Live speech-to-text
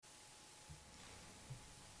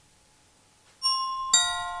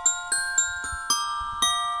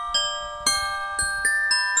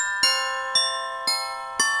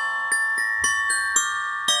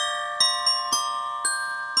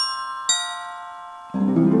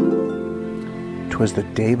'Twas the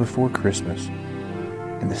day before Christmas,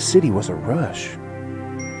 and the city was a rush.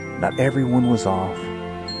 Not everyone was off,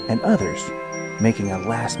 and others making a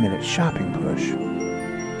last-minute shopping push.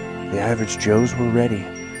 The average Joes were ready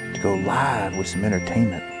to go live with some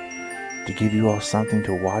entertainment, to give you all something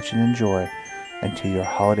to watch and enjoy until your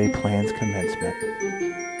holiday plans commencement.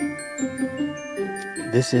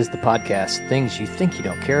 This is the podcast, Things You Think You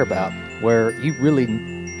Don't Care About, where you really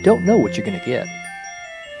don't know what you're going to get.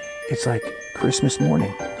 It's like Christmas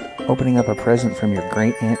morning, opening up a present from your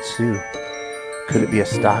great Aunt Sue. Could it be a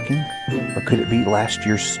stocking, or could it be last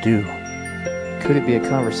year's stew? Could it be a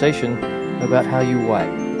conversation about how you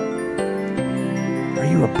wipe? Are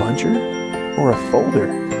you a buncher or a folder?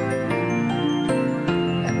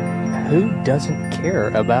 Who doesn't care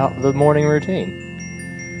about the morning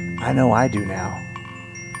routine? I know I do now.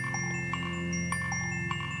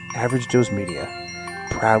 Average Joe's Media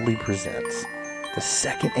proudly presents the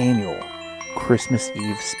second annual Christmas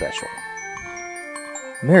Eve special.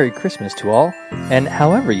 Merry Christmas to all, and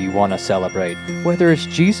however you want to celebrate, whether it's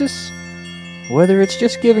Jesus, whether it's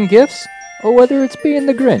just giving gifts, or whether it's being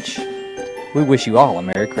the Grinch, we wish you all a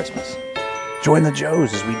Merry Christmas. Join the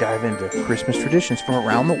Joes as we dive into Christmas traditions from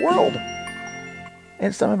around the world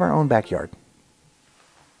and some of our own backyard.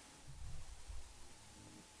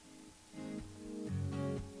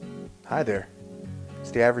 Hi there.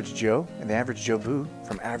 It's the Average Joe and the Average Joe Boo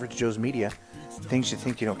from Average Joe's Media, Things You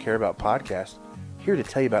Think You Don't Care About podcast, here to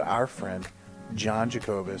tell you about our friend John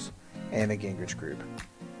Jacobus and the Gingrich Group.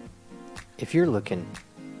 If you're looking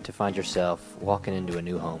to find yourself walking into a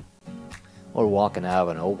new home or walking out of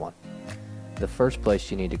an old one, the first place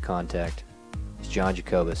you need to contact is John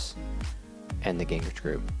Jacobus and the Gingrich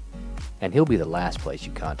Group. And he'll be the last place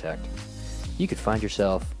you contact. You could find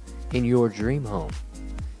yourself in your dream home,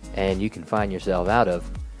 and you can find yourself out of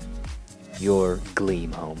your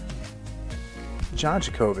gleam home. John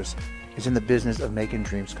Jacobus is in the business of making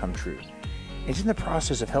dreams come true. He's in the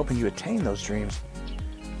process of helping you attain those dreams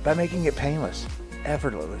by making it painless,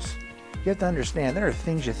 effortless. You have to understand there are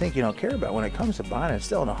things you think you don't care about when it comes to buying and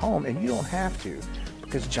selling a home, and you don't have to,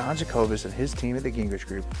 because John Jacobus and his team at the Gingrich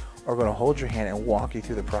Group are going to hold your hand and walk you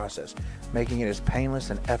through the process, making it as painless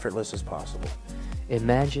and effortless as possible.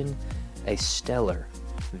 Imagine a stellar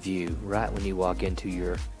view right when you walk into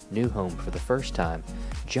your new home for the first time.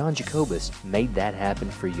 John Jacobus made that happen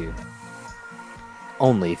for you.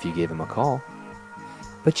 Only if you give him a call.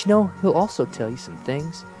 But you know, he'll also tell you some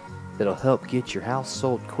things that'll help get your house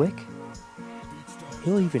sold quick.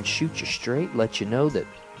 He'll even shoot you straight, let you know that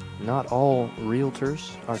not all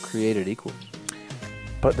realtors are created equal.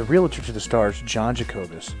 But the realtor to the stars, John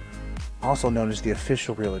Jacobus, also known as the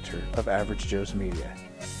official realtor of Average Joe's Media.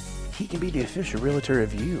 He can be the official realtor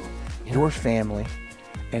of you, your family,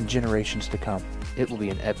 and generations to come. It will be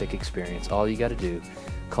an epic experience. All you got to do,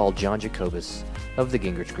 call John Jacobus of the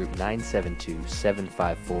Gingrich Group,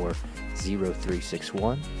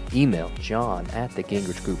 972-754-0361. Email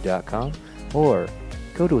john@thegingrichgroup.com, or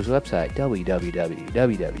go to his website,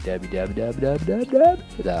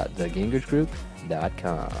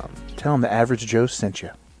 www.thegingrichgroup.com. Tell him the Average Joe sent you.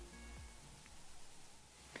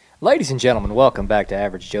 Ladies and gentlemen, welcome back to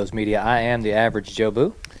Average Joe's Media. I am the Average Joe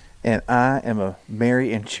Boo. And I am a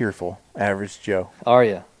merry and cheerful Average Joe. Are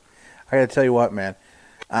you? I got to tell you what, man.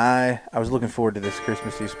 I was looking forward to this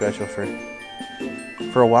Christmas Eve special for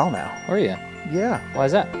a while now. Are you? Yeah. Why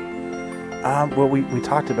is that? Well, we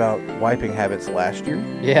talked about wiping habits last year.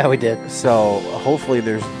 Yeah, we did. So hopefully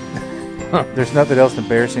there's nothing else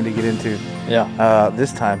embarrassing to get into. Yeah.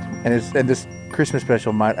 This time, and this Christmas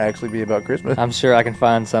special might actually be about Christmas. I'm sure I can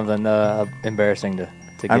find something embarrassing to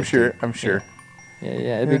get I'm sure.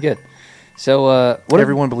 Yeah, it'd be good. So,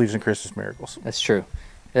 everyone believes in Christmas miracles. That's true.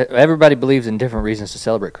 Everybody believes in different reasons to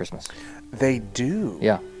celebrate Christmas. They do.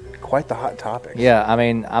 Yeah. Quite the hot topic. Yeah, I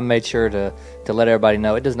mean, I made sure to let everybody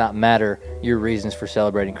know it does not matter your reasons for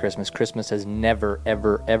celebrating Christmas. Christmas has never,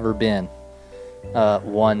 ever, ever been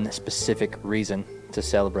one specific reason to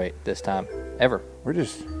celebrate this time, ever. We're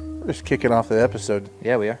just kicking off the episode.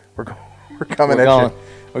 Yeah, we are. We're coming at you.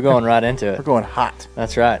 We're going right into it. We're going hot.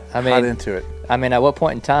 That's right. I mean, hot into it. I mean, at what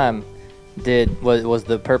point in time was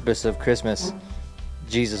the purpose of Christmas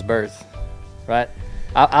Jesus' birth, right?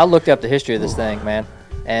 I looked up the history of this thing, man,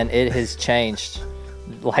 and it has changed,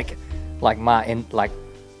 in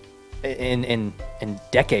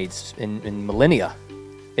decades, in millennia,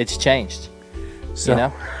 it's changed. So, you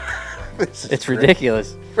know, it's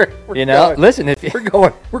ridiculous. We're listen,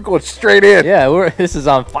 we're going straight in. Yeah, this is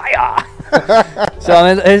on fire. So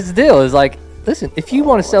I mean, his deal is like, listen, if you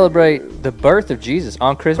want to celebrate the birth of Jesus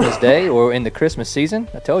on Christmas Day or in the Christmas season,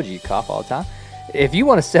 I told you cough all the time. If you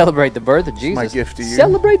want to celebrate the birth of Jesus, my gift to you.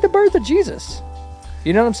 Celebrate the birth of Jesus.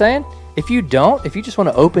 You know what I'm saying? If you don't, if you just want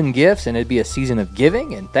to open gifts and it'd be a season of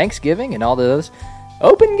giving and Thanksgiving and all those,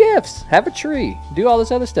 open gifts, have a tree, do all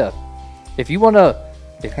this other stuff. If you want to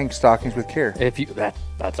hang stockings with care.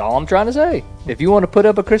 That's all I'm trying to say. If you want to put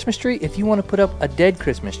up a Christmas tree, if you want to put up a dead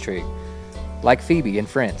Christmas tree, like Phoebe in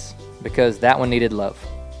Friends, because that one needed love,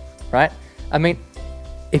 right? I mean,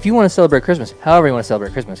 if you want to celebrate Christmas, however you want to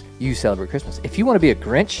celebrate Christmas, you celebrate Christmas. If you want to be a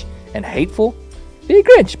Grinch and hateful, be a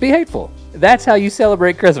Grinch, be hateful. That's how you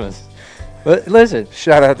celebrate Christmas. But listen,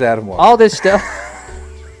 shout out to Adam Walker. all this stuff.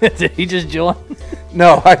 Did he just join?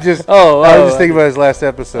 No, I was just thinking about his last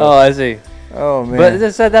episode. Oh, I see. Oh man!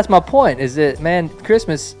 But that's my point. Is that, man,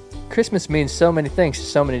 Christmas means so many things to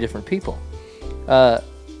so many different people.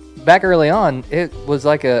 Back early on, it was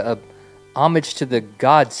like a homage to the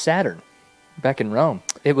god Saturn. Back in Rome,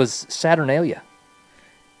 it was Saturnalia.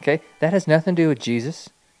 Okay, that has nothing to do with Jesus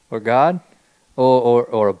or God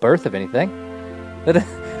or a birth of anything. That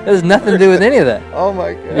has nothing to do with any of that. Oh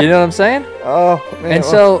my God! You know what I'm saying? Oh man! And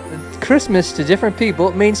so, Christmas to different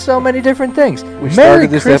people means so many different things. We Merry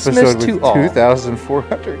started this Christmas episode to with all.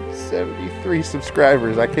 2,473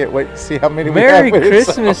 subscribers. I can't wait to see how many Merry we have.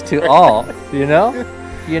 Christmas to all. You know.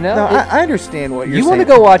 No, I understand what you're saying. You want to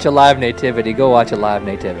go watch a live nativity? Go watch a live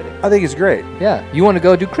nativity. I think it's great. Yeah. You want to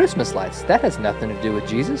go do Christmas lights? That has nothing to do with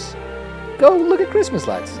Jesus. Go look at Christmas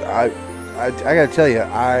lights. I got to tell you,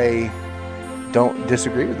 I don't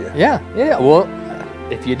disagree with you. Yeah. Well,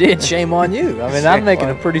 if you did, shame on you. I mean, I'm making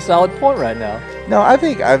a pretty solid point right now. No, I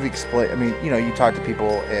think I've explained. I mean, you talk to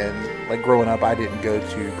people, and like growing up, I didn't go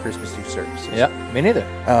to Christmas Eve services. Yeah, me neither.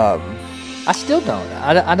 I still don't.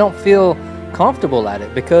 I don't feel comfortable at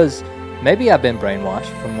it because maybe I've been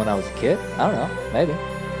brainwashed from when I was a kid. I don't know.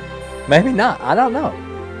 Maybe not. I don't know.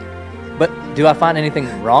 But do I find anything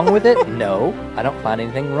wrong with it? No, I don't find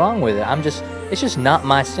anything wrong with it. It's just not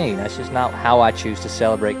my scene. That's just not how I choose to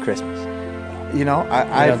celebrate Christmas.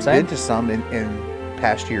 I've been to some in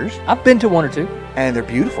past years. I've been to one or two, and they're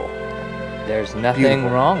beautiful. There's nothing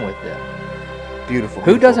wrong with them. Beautiful.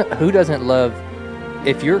 Who doesn't love?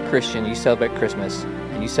 If you're a Christian, you celebrate Christmas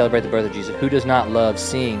and you celebrate the birth of Jesus. Who does not love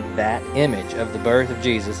seeing that image of the birth of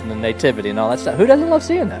Jesus and the nativity and all that stuff? Who doesn't love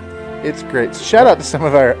seeing that? It's great. Shout out to some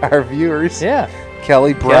of our viewers. Yeah.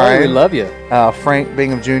 Kelly, Brian. We love you. Frank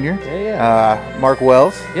Bingham Jr. Yeah. Mark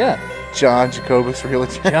Wells. Yeah. John Jacobus,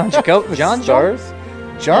 realtor. John Stars.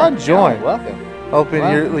 John joined. Welcome. Hoping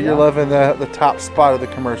you're loving the top spot of the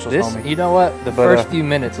commercials, homie. You know what? The first few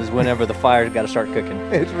minutes is whenever the fire's got to start cooking.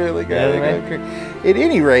 It's really good. You know what I mean? At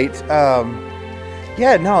any rate, you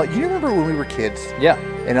remember when we were kids? Yeah.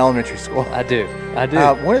 In elementary school? I do.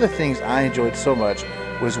 One of the things I enjoyed so much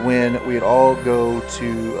was when we'd all go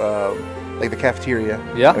to the cafeteria.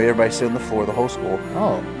 Yeah. Everybody sit on the floor, the whole school.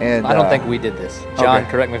 Oh. And I don't think we did this. John,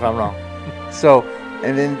 correct me if I'm wrong. So,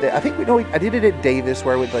 and then I think I did it at Davis,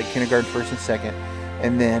 where I went kindergarten, first and second,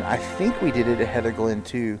 and then I think we did it at Heather Glen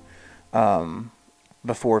too,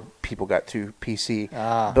 before people got to PC.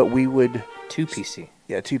 But we would 2PC.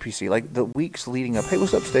 Yeah, 2PC. Like the weeks leading up. Hey,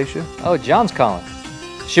 what's up, Stacia? Oh, John's calling.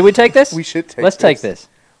 Should we take this? We should take. Let's take this.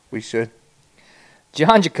 We should.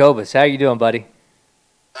 John Jacobus, how you doing, buddy?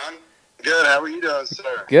 I'm good. How are you doing,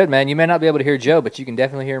 sir? Good, man. You may not be able to hear Joe, but you can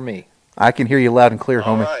definitely hear me. I can hear you loud and clear,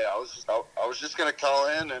 homie. All right. I was just gonna call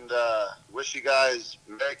in and wish you guys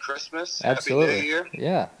Merry Christmas, Absolutely. Happy New Year.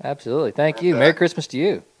 Yeah, absolutely. Thank you. Merry Christmas to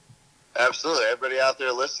you. Absolutely. Everybody out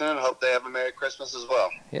there listening, hope they have a Merry Christmas as well.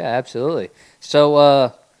 Yeah, absolutely.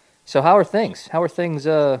 So how are things? How are things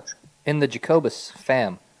in the Jacobus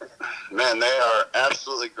fam? Man, they are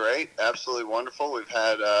absolutely great, absolutely wonderful. We've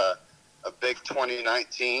had a big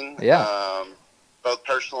 2019, both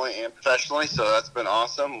personally and professionally, so that's been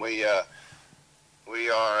awesome. We are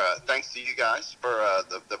thanks to you guys for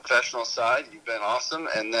the professional side. You've been awesome,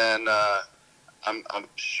 and then I'm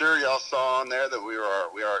sure y'all saw on there that we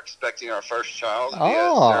are expecting our first child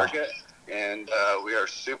via surrogate, and we are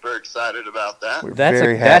super excited about that.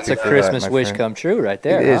 That's a Christmas wish come true right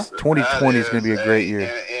there. It is. 2020 is going to be a great year.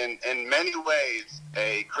 In many ways,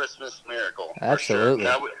 a Christmas miracle. Absolutely.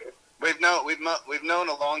 For sure. Now, we've known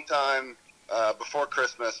a long time before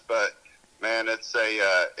Christmas, but man, it's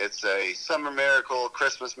a summer miracle,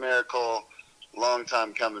 Christmas miracle, long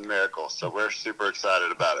time coming miracle. So we're super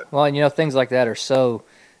excited about it. Well, and things like that are so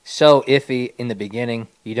iffy in the beginning.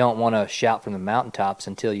 You don't want to shout from the mountaintops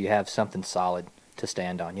until you have something solid to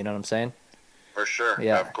stand on. You know what I'm saying? For sure.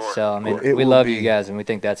 Yeah. Of course. So I mean, we love you guys, and we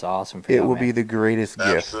think that's awesome for you. It will be the greatest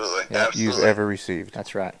gift you've ever received.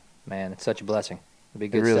 That's right, man. It's such a blessing. It'll be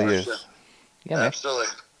good. It really stuff. is. Yeah, man. Absolutely.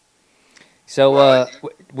 So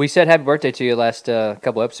we said happy birthday to you last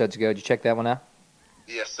couple episodes ago. Did you check that one out?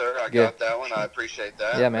 Yes, sir. I got that one. I appreciate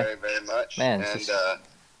that very, very much. Man, and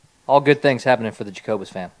all good things happening for the Jacobus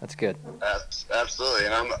fam. That's good. Absolutely.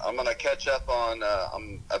 And I'm going to catch up on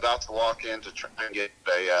I'm about to walk in to try and get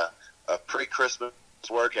a pre-Christmas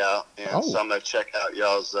workout, and so I'm going to check out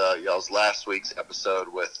y'all's last week's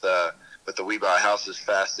episode with the We Buy Houses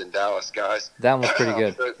Fast in Dallas guys. That one was pretty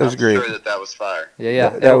good. That was great. I'm sure that was fire. Yeah.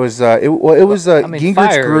 That was it was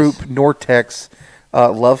Gingrich Group Nortex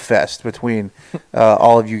Love Fest between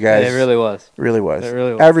all of you guys. It really was. It really was.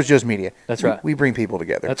 Really was. Average Joe's Media. That's right. We bring people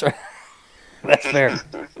together. That's right. That's fair.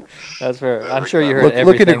 That's fair. I'm sure you heard everything.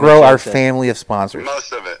 Looking to grow our family of sponsors.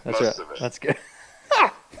 Most of it. That's good.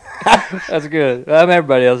 That's good.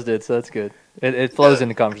 Everybody else did, so that's good. It flows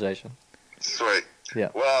into conversation. Sweet. Yeah.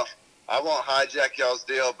 Well, I won't hijack y'all's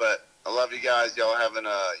deal, but I love you guys. Y'all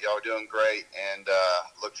doing great, and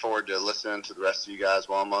look forward to listening to the rest of you guys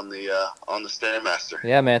while I'm on the Stairmaster.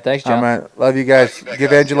 Yeah, man. Thanks, John. All right. Love you guys.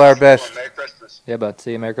 Give Angela our best. Merry Christmas. Yeah, bud.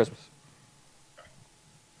 See you. Merry Christmas.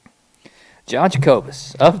 John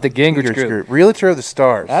Jacobus of the Gingrich Group. Realtor of the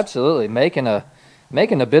Stars. Absolutely. Making a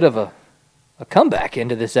bit of a comeback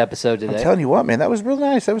into this episode today. I'm telling you what, man. That was real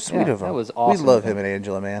nice. That was sweet of him. That was awesome. We love him and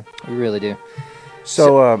Angela, man. We really do.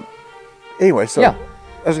 So anyway, yeah.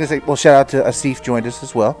 I was going to say, well, shout out to Asif joined us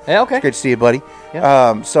as well. Yeah, okay. It's great to see you, buddy.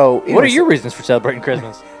 Yeah. Anyways, what are your reasons for celebrating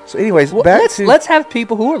Christmas? So anyways, let's have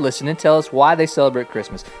people who are listening tell us why they celebrate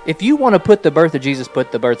Christmas. If you want to put the birth of Jesus,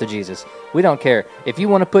 put the birth of Jesus. We don't care. If you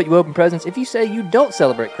want to put you open presents, if you say you don't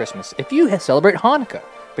celebrate Christmas, if you celebrate Hanukkah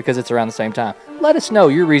because it's around the same time, let us know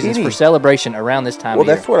your reasons for celebration around this time of year.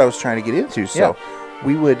 Well, that's what I was trying to get into. So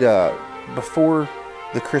we would, before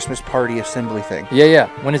the Christmas party assembly thing. Yeah.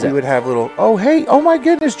 When is that? We would have little, oh my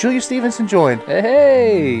goodness, Julia Stevenson joined.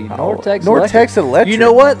 Hey, Nortex Electric. You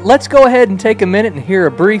know what? Let's go ahead and take a minute and hear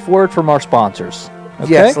a brief word from our sponsors.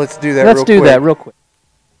 Okay? Yes, let's do that real quick.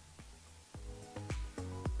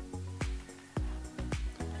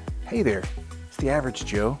 Hey there, it's the Average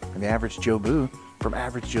Joe and the Average Joe Boo from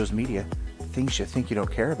Average Joe's Media, things you think you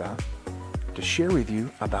don't care about, to share with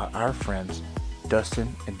you about our friends,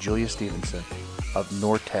 Dustin and Julia Stevenson of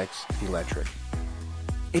Nortex Electric.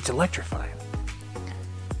 It's electrifying.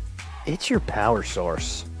 It's your power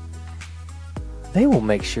source. They will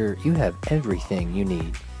make sure you have everything you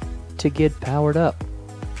need to get powered up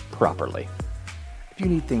properly. If you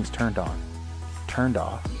need things turned on, turned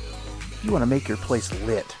off, if you want to make your place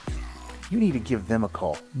lit, you need to give them a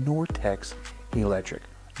call. Nortex Electric,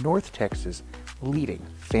 North Texas' leading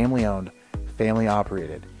family-owned,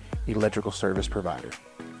 family-operated electrical service provider.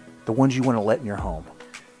 The ones you want to let in your home.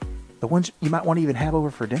 The ones you might want to even have over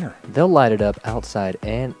for dinner. They'll light it up outside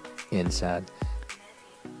and inside.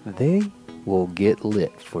 They will get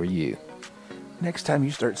lit for you. Next time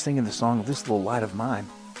you start singing the song of This Little Light of Mine,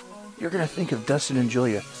 you're going to think of Dustin and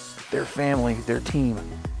Julia, their family, their team,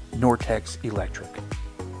 Nortex Electric.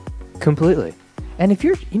 Completely. And if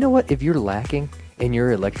you're lacking in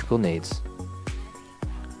your electrical needs,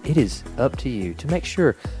 it is up to you to make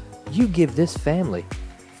sure you give this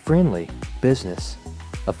family-friendly business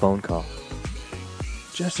a phone call.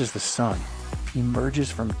 Just as the sun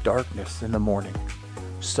emerges from darkness in the morning,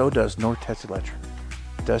 so does Nortex Electric.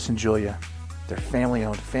 Dustin and Julia, their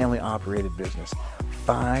family-owned, family-operated business.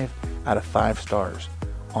 5 out of 5 stars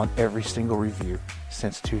on every single review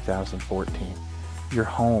since 2014. Your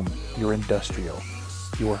home, your industrial,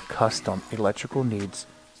 your custom electrical needs.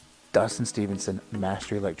 Dustin Stevenson,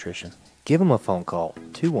 Master Electrician. Give them a phone call,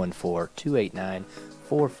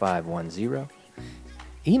 214-289-4510.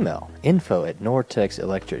 Email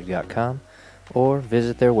info@nortexelectric.com or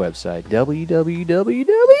visit their website,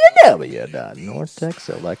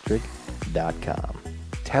 www.nortexelectric.com.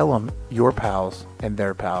 Tell them your pals and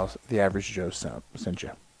their pals, the Average Joe, sent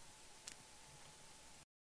you.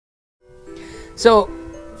 So,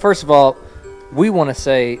 first of all, we want to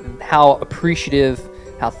say how appreciative,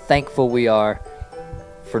 how thankful we are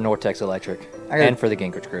for Nortex Electric and for the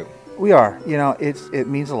Gingrich Group. We are. It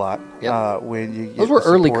means a lot. Yep. When you get Those were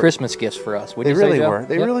early Christmas gifts for us. They really were.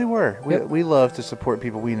 They really were. We love to support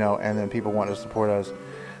people we know, and then people want to support us.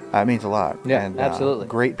 It means a lot. Yeah, and, absolutely.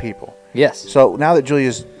 Great people. Yes. So now that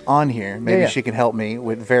Julia's on here, maybe she can help me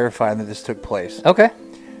with verifying that this took place. Okay.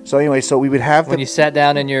 So anyway, we would have when you sat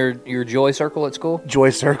down in your Joy Circle at school? Joy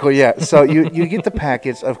Circle, yeah. So you get the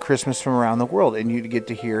packets of Christmas from around the world, and you get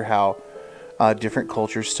to hear how different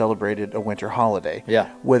cultures celebrated a winter holiday. Yeah.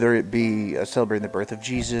 Whether it be celebrating the birth of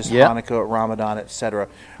Jesus, Hanukkah, Ramadan, etc.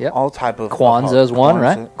 Yep. All type of Kwanzaa is one,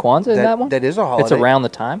 right? Kwanzaa is that one? That is a holiday. It's around the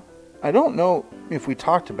time? I don't know if we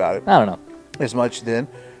talked about it. I don't know. As much then.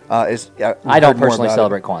 I don't personally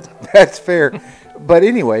celebrate Kwanzaa. That's fair. But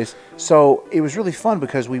anyways, so it was really fun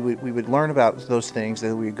because we would learn about those things.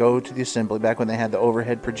 Then we would go to the assembly back when they had the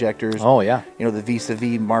overhead projectors. Oh, yeah. You know, the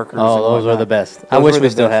vis-a-vis markers. Oh, those were the best. I wish we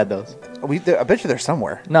still had those. I bet you they're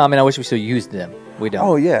somewhere. No, I mean, I wish we still used them. We don't.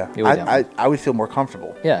 Oh, yeah. Yeah, I would feel more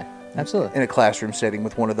comfortable. Yeah, absolutely. In a classroom setting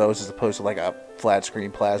with one of those as opposed to like a flat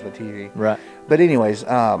screen plasma TV. Right. But anyways,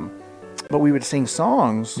 but we would sing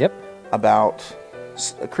songs about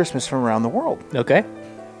Christmas from around the world. Okay.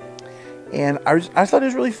 And I thought it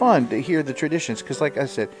was really fun to hear the traditions because, like I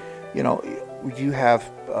said, you know, you have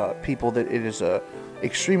people that it is a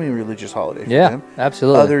extremely religious holiday for them. Yeah,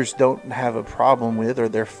 absolutely. Others don't have a problem with, or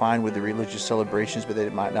they're fine with the religious celebrations, but they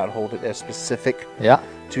might not hold it as specific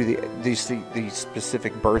to the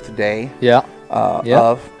specific birthday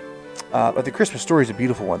of. But the Christmas story is a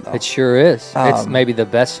beautiful one, though. It sure is. It's maybe the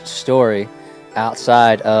best story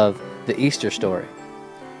outside of the Easter story.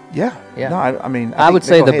 Yeah. No, I mean, I would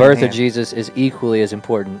say the birth of Jesus is equally as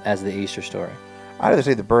important as the Easter story. I'd rather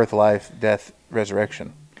say the birth, life, death,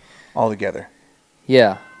 resurrection, all together.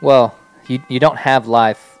 Yeah. Well, you don't have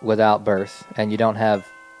life without birth, and you don't have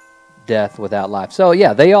death without life. So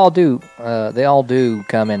yeah, they all do. They all do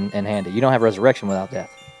come in handy. You don't have resurrection without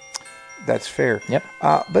death. That's fair. Yep.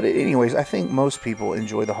 But anyways, I think most people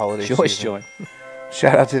enjoy the holiday season. Joy.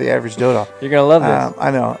 Shout out to the average dodo. You're gonna love this.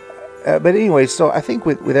 I know. But anyway, so I think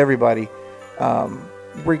with everybody,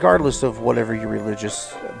 regardless of whatever your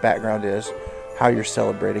religious background is, how you're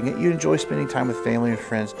celebrating it, you enjoy spending time with family and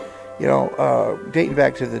friends. You know, dating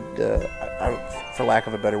back to the for lack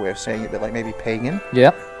of a better way of saying it, but like maybe pagan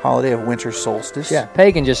holiday of winter solstice. Yeah,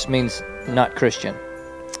 pagan just means not Christian.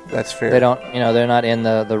 That's fair. They don't, they're not in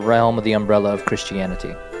the realm of the umbrella of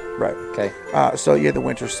Christianity. Right. Okay. So you had the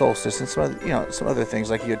winter solstice and some other things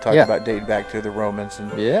like you had talked about dating back to the Romans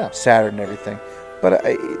and Saturn and everything. But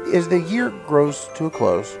as the year grows to a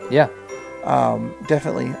close,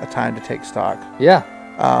 definitely a time to take stock. Yeah.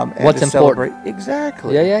 And what's to important? Celebrate.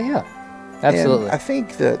 Exactly. Yeah. Absolutely. And I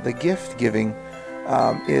think the gift giving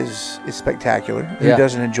is spectacular. Who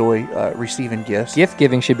doesn't enjoy receiving gifts? Gift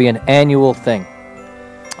giving should be an annual thing.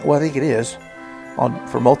 Well, I think it is.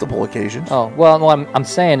 For multiple occasions. Oh well, no, I'm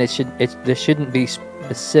saying this shouldn't be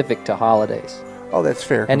specific to holidays. Oh, that's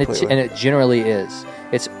fair. And it generally is.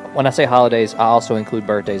 It's when I say holidays, I also include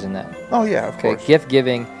birthdays in that. Oh yeah, of course. Gift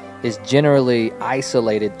giving is generally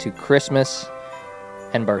isolated to Christmas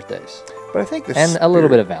and birthdays. But I think a little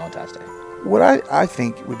bit of Valentine's Day. What I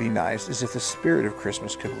think would be nice is if the spirit of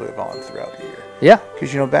Christmas could live on throughout the year. Yeah.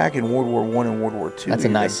 Because back in World War I and World War II. That's a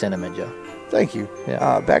nice sentiment, Joe. Thank you.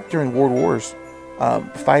 Yeah. Back during World Wars.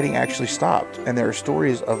 Fighting actually stopped, and there are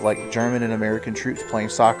stories of like German and American troops playing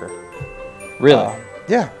soccer. Really?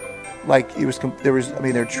 Yeah. Like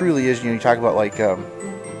there truly is. You talk about like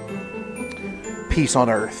peace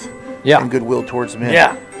on earth, and goodwill towards men.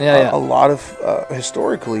 Yeah. A lot of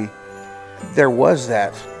historically, there was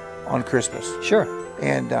that on Christmas. Sure.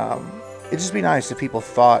 And it'd just be nice if people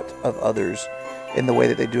thought of others in the way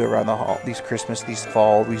that they do around these Christmas, these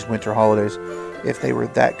fall, these winter holidays. If they were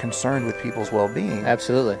that concerned with people's well-being.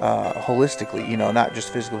 Absolutely. Holistically, not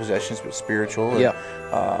just physical possessions, but spiritual and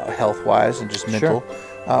health-wise and just mental.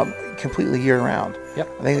 Completely year-round. Yep.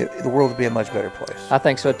 I think that the world would be a much better place. I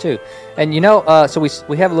think so, too. And, so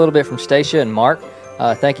we have a little bit from Stacia and Mark.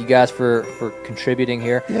 Thank you guys for contributing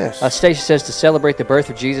here. Yes. Stacia says to celebrate the birth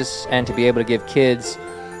of Jesus and to be able to give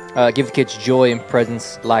the kids joy and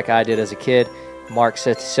presents like I did as a kid. Mark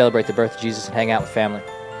says to celebrate the birth of Jesus and hang out with family.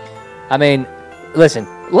 I mean... Listen,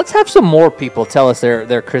 let's have some more people tell us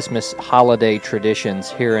their Christmas holiday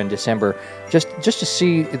traditions here in December, just to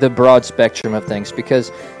see the broad spectrum of things.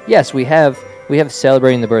 Because yes, we have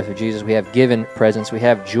celebrating the birth of Jesus, we have giving presents, we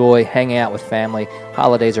have joy, hanging out with family.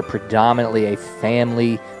 Holidays are predominantly a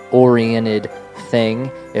family-oriented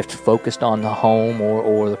thing. It's focused on the home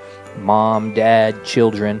or mom, dad,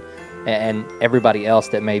 children, and everybody else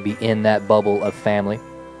that may be in that bubble of family.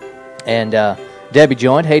 And Debbie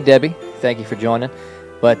joined. Hey, Debbie. Thank you for joining.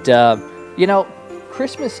 But,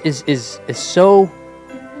 Christmas is so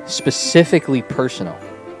specifically personal.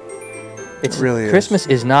 It really is. Christmas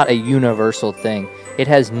is not a universal thing. It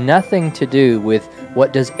has nothing to do with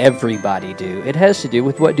what does everybody do. It has to do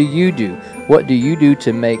with what do you do. What do you do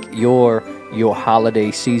to make your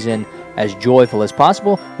holiday season as joyful as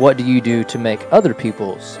possible? What do you do to make other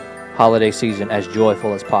people's holiday season as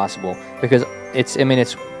joyful as possible? Because it's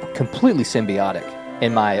completely symbiotic,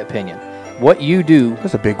 in my opinion. What you do...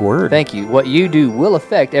 That's a big word. Thank you. What you do will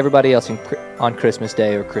affect everybody else on Christmas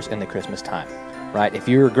Day or in the Christmas time, right? If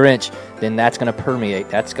you're a Grinch, then that's going to permeate.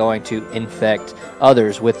 That's going to infect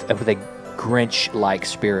others with a Grinch-like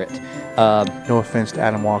spirit. No offense to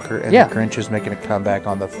Adam Walker and the Grinch is making a comeback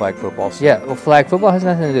on the flag football scene. Yeah, well, flag football has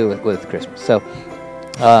nothing to do with Christmas. So,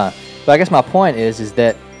 but I guess my point is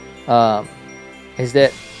that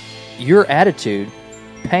your attitude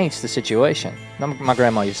paints the situation. My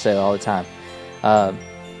grandma used to say it all the time.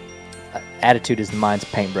 Attitude is the mind's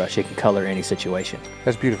paintbrush. It can color any situation.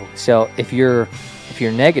 That's beautiful. So if you're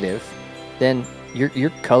negative, then you're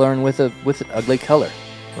coloring with an ugly color,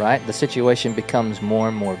 right? The situation becomes more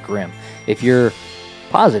and more grim. If you're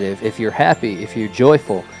positive, if you're happy, if you're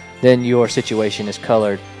joyful, then your situation is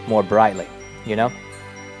colored more brightly. You know.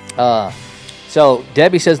 So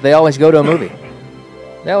Debbie says they always go to a movie.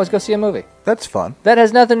 They always go see a movie. That's fun. That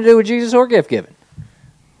has nothing to do with Jesus or gift giving.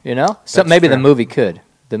 You know? So maybe fair. The movie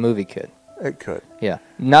could. It could. Yeah.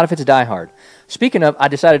 Not if it's Die Hard. Speaking of, I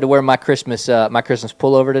decided to wear my Christmas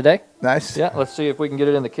pullover today. Nice. Yeah, let's see if we can get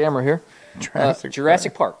it in the camera here.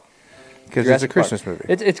 Jurassic Park. Because it's a Christmas movie.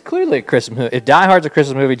 It's clearly a Christmas movie. If Die Hard's a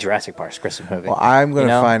Christmas movie, Jurassic Park's a Christmas movie. Well, I'm going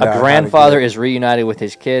to find out. A grandfather is reunited with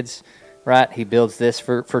his kids, right? He builds this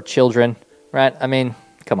for children, right? I mean,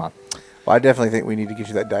 come on. Well, I definitely think we need to get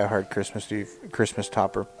you that Die Hard Christmas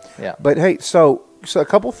topper. Yeah. But hey, so a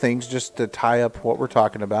couple things just to tie up what we're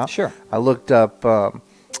talking about. Sure. I looked up.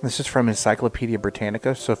 This is from Encyclopedia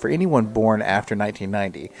Britannica. So for anyone born after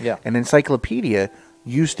 1990, an encyclopedia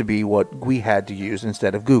used to be what we had to use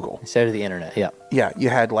instead of Google. Instead of the internet, yeah. Yeah, you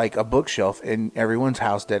had like a bookshelf in everyone's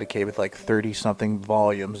house dedicated with like 30-something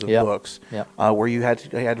volumes of books where you had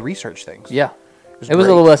to research things. Yeah. It was a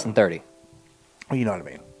little less than 30. Well, you know what I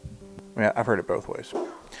mean. Yeah, I've heard it both ways.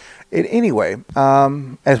 Anyway,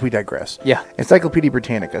 as we digress. Yeah. Encyclopedia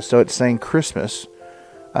Britannica. So it's saying Christmas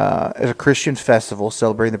is a Christian festival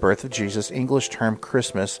celebrating the birth of Jesus. English term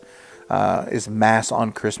Christmas is Mass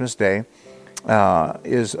on Christmas Day.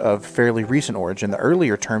 Is of fairly recent origin. The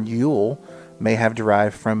earlier term Yule may have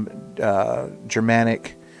derived from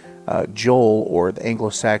Germanic Joel or the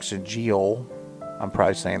Anglo-Saxon Geol. I'm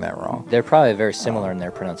probably saying that wrong. They're probably very similar in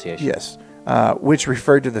their pronunciation. Yes. Which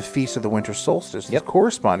referred to the feast of the winter solstice. The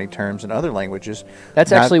corresponding terms in other languages.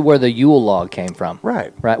 That's actually where the Yule log came from.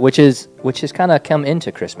 Right. Right. Which has kind of come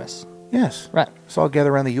into Christmas. Yes. Right. So I'll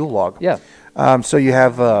gather around the Yule log. Yeah. So you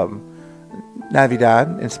have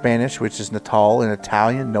Navidad in Spanish, which is Natal in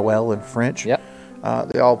Italian, Noel in French. Yep.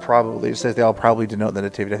 It says they all probably denote the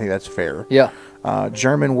nativity. I think that's fair. Yeah.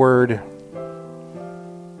 German word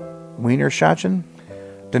Weihnachten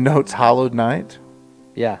denotes hallowed night.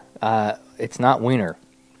 Yeah. It's not Wiener.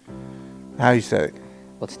 How you say it?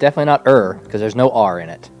 Well, it's definitely not because there's no R in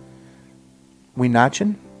it.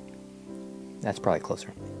 Weihnachten? That's probably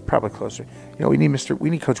closer. Probably closer. You know, we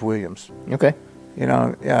need Coach Williams. Okay. You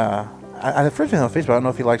know, I first on Facebook, I don't know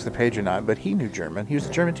if he likes the page or not, but he knew German. He was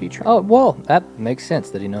a German teacher. Oh, well, that makes sense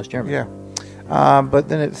that he knows German. Yeah. But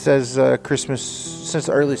then it says Christmas, since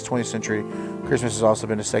the earliest 20th century, Christmas has also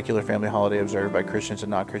been a secular family holiday observed by Christians and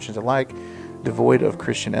non-Christians alike, devoid of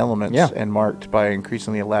Christian elements and marked by an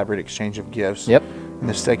increasingly elaborate exchange of gifts. Yep. In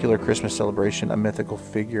the secular Christmas celebration, a mythical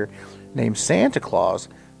figure named Santa Claus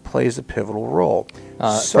plays a pivotal role.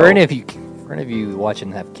 For any of you watching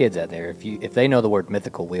and have kids out there, if they know the word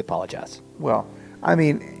mythical, we apologize. Well, I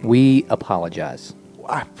mean, we apologize.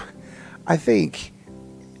 I think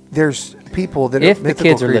there's people that if the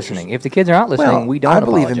kids are listening. If the kids are not listening, we don't. I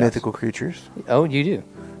believe apologize. in mythical creatures. Oh, you do?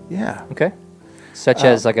 Yeah. Okay. Such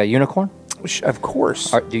as like a unicorn? Of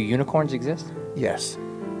course. Do unicorns exist? Yes.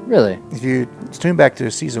 Really? If you tune back to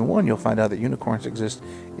season 1, you'll find out that unicorns exist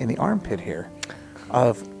in the armpit hair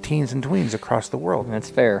of teens and tweens across the world. That's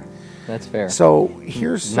fair. So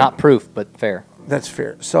here's not proof, but fair. That's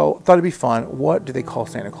fair. So thought it'd be fun. What do they call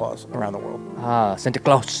Santa Claus around the world? Santa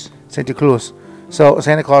Claus. Santa Claus. So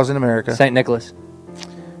Santa Claus in America. Saint Nicholas.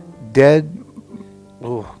 Ded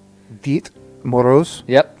Moroz.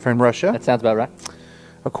 Yep. From Russia. That sounds about right.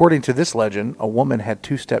 According to this legend, a woman had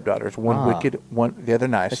 2 stepdaughters, one wicked, one the other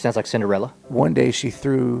nice. That sounds like Cinderella. One day she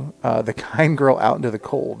threw the kind girl out into the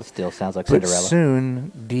cold. Still sounds like Cinderella. But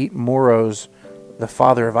soon, Diet Moroz, the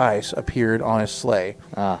father of ice, appeared on his sleigh.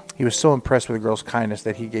 He was so impressed with the girl's kindness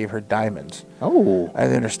that he gave her diamonds. Oh.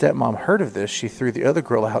 And then her stepmom heard of this. She threw the other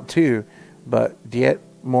girl out too, but Diet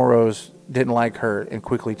Moroz didn't like her and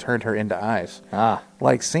quickly turned her into ice.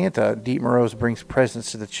 Like Santa, Diet Moroz brings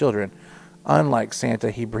presents to the children. Unlike Santa,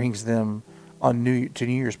 he brings them on New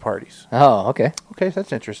Year's parties. Oh, okay. Okay, so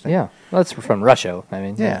that's interesting. Yeah. Well, that's from Russia. I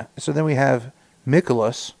mean. Yeah. So then we have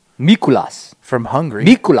Mikulas. From Hungary.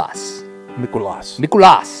 Mikulas.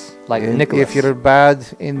 Like Nicholas. If you're bad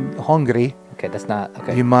in Hungary. Okay, that's not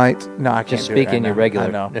okay. You might. No, I can't just speak in your regular. I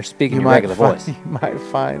know. They're speaking in your regular voice. You might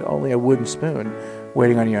find only a wooden spoon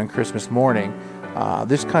waiting on you on Christmas morning.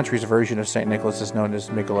 This country's version of St. Nicholas is known as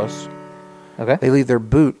Nicholas. Okay. They leave their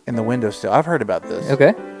boot in the windowsill. I've heard about this.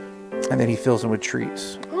 Okay. And then he fills them with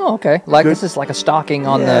treats. Oh, okay. Like this is like a stocking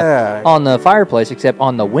on the fireplace, except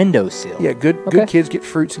on the windowsill. Yeah, good kids get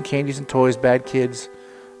fruits and candies and toys. Bad kids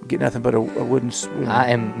get nothing but a wooden spoon. I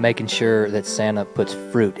am making sure that Santa puts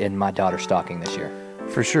fruit in my daughter's stocking this year.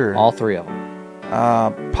 For sure. All 3 of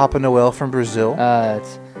them. Papa Noel from Brazil.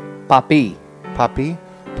 It's Papi. Papi.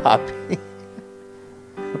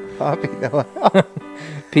 Papi Noel.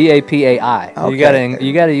 P-A-P-A-I. Okay.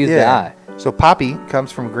 You gotta use the I. So Papi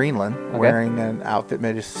comes from Greenland, wearing an outfit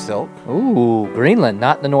made of silk. Ooh, Greenland,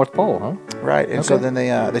 not the North Pole, huh? Right, and so then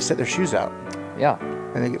they set their shoes out. Yeah.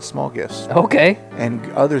 And they get small gifts. Okay. And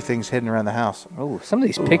other things hidden around the house. Oh, some of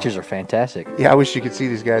these pictures are fantastic. Yeah, I wish you could see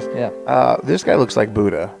these guys. Yeah. This guy looks like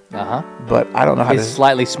Buddha. Uh-huh. But I don't know how His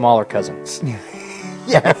slightly smaller cousin.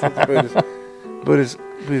 Yes, it's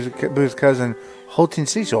Buddha's cousin,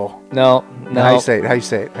 Hotensicho. No. How you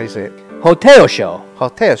say it? Hotel show.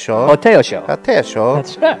 Hotelsho.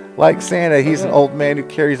 That's right. Like Santa, he's an old man who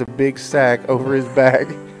carries a big sack over his back.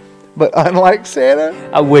 But unlike Santa,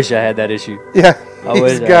 I wish I had that issue. Yeah,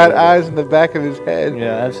 he's got eyes in the back of his head.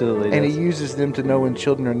 Yeah, absolutely. And he uses them to know when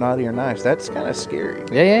children are naughty or nice. That's kind of scary.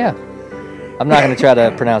 Yeah. I'm not going to try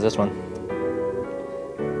to pronounce this one.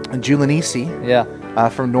 Julenisi. Yeah.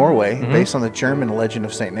 From Norway, based on the German legend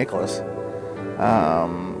of St. Nicholas.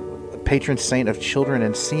 Patron saint of children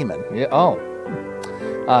and seamen. Yeah. Oh.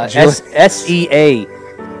 Seamen.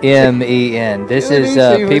 This is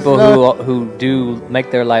people who do make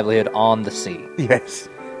their livelihood on the sea. Yes.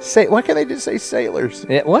 Why can't they just say sailors?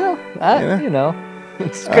 Yeah, well, you know,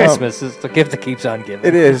 it's Christmas. It's the gift that keeps on giving.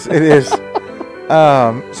 It is.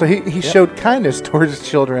 So he showed kindness towards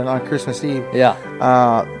children on Christmas Eve. Yeah.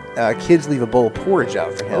 Kids leave a bowl of porridge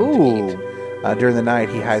out for him to eat. During the night,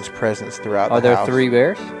 he hides presents throughout the house. Are there 3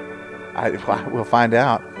 bears? We'll find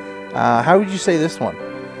out. How would you say this one?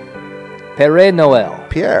 Père Noël.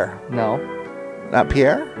 Pierre. No. Not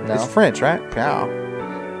Pierre? No. It's French, right? Pierre.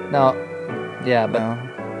 No. Yeah,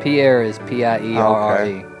 but Pierre is P-I-E-R-R-E.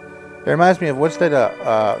 Okay. It reminds me of, what's that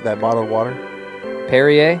bottled water?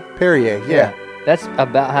 Perrier? Perrier, yeah. That's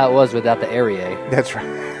about how it was without the Airier. That's right.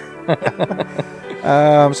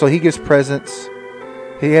 So he gives presents.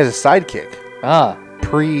 He has a sidekick.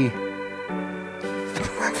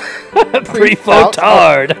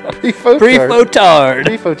 Prefotard.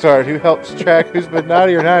 Prefotard, who helps track who's been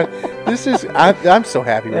naughty or not. I'm so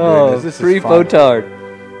happy we're doing this. This is Prefotard.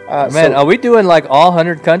 Man, are we doing like all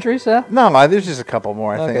 100 countries now? No, there's just a couple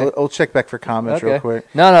more, I think. We'll check back for comments real quick.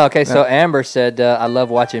 No, okay. So Amber said, I love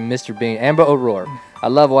watching Mr. Bean. Amber O'Rourke. I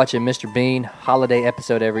love watching Mr. Bean holiday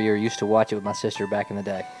episode every year. Used to watch it with my sister back in the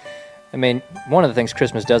day. I mean, one of the things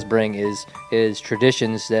Christmas does bring is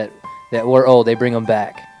traditions that were old. They bring them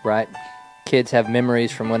back, right? Kids have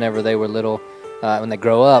memories from whenever they were little. When they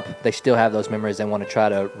grow up, they still have those memories. They want to try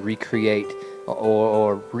to recreate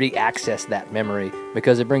or re-access that memory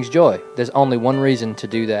because it brings joy. There's only one reason to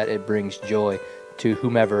do that. It brings joy to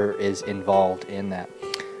whomever is involved in that.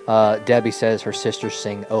 Debbie says her sisters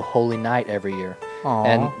sing "Oh Holy Night" every year. Aww.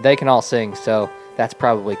 And they can all sing, so that's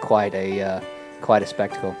probably quite a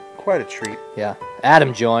spectacle. Quite a treat. Yeah.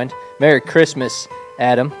 Adam joined. Merry Christmas,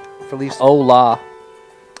 Adam. Feliz. Hola.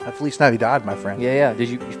 Feliz Navidad, my friend. Yeah. Did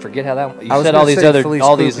you forget how that? You said all these other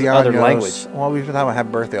language. Well, we've been talking about happy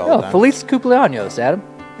birthday all the time. Feliz cumpleaños, Adam.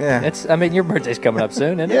 Yeah. Your birthday's coming up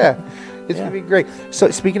soon, isn't it? Yeah. It's gonna be great.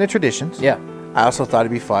 So speaking of traditions, I also thought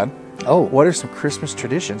it'd be fun. Oh. What are some Christmas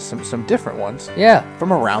traditions? Some different ones. Yeah.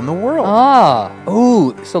 From around the world.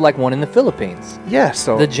 So like one in the Philippines. Yeah.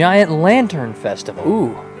 So the Giant Lantern Festival.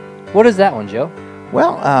 Ooh. What is that one, Joe?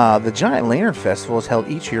 Well, the Giant Lantern Festival is held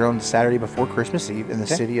each year on the Saturday before Christmas Eve in the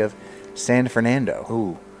city of San Fernando.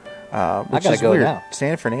 Ooh. Which I gotta is go weird. now.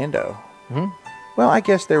 San Fernando. Mm-hmm. Well, I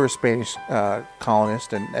guess there were Spanish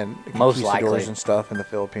colonists and Most conquistadors likely and stuff in the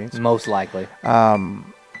Philippines. Most likely.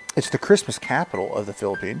 It's the Christmas capital of the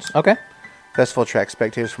Philippines. Okay. Festival attracts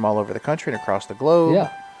spectators from all over the country and across the globe. Yeah.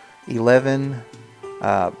 11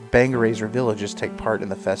 Bangladesh villages take part in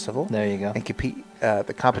the festival. There you go. And compete.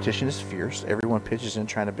 The competition is fierce. Everyone pitches in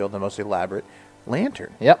trying to build the most elaborate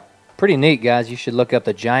lantern. Yep. Pretty neat, guys. You should look up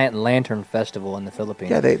the Giant Lantern Festival in the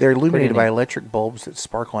Philippines. Yeah, they're illuminated by electric bulbs that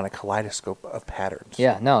sparkle in a kaleidoscope of patterns.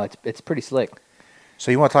 Yeah, no, it's pretty slick.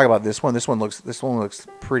 So you want to talk about this one? This one looks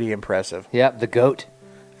pretty impressive. Yep, the goat.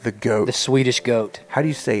 The goat. The Swedish goat. How do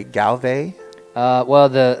you say it? Galve? Well,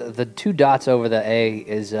 the 2 dots over the A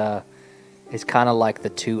is kind of like the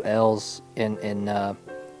 2 L's in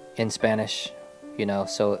Spanish,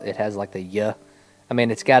 so it has like the y I mean,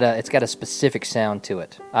 it's got a specific sound to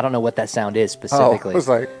it. I don't know what that sound is specifically. Oh, it's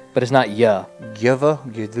like... But it's not yeah. Givil.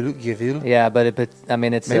 Yeah, but I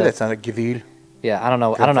mean, it's... Maybe that sounded givil. Yeah, I don't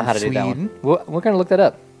know how to do that one. We're going to look that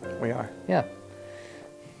up. We are. Yeah.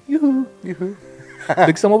 Yoo-hoo. Yoo-hoo.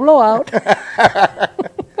 Big summer blowout.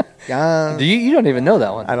 Yeah. You don't even know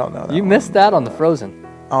that one. I don't know that You one. missed that on the Frozen.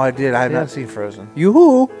 Oh, I did. I have not seen Frozen.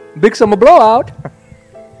 Yoo-hoo. Big summer blowout.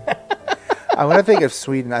 When I think of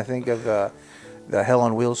Sweden, I think of the Hell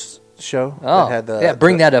on Wheels show. Oh, that had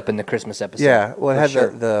bring that up in the Christmas episode. Yeah, well, it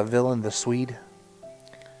had the villain, the Swede.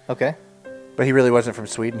 Okay. But he really wasn't from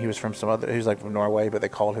Sweden. He was from he was like from Norway, but they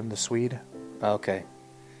called him the Swede. Okay.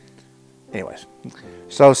 Anyways,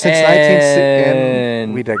 so since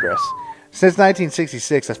we digress. Since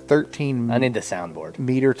 1966, a 13 I need the soundboard.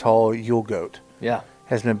 meter tall Yule goat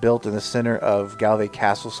has been built in the center of Galway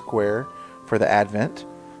Castle Square for the Advent.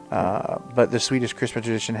 But the Swedish Christmas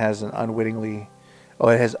tradition has unwittingly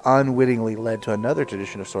led to another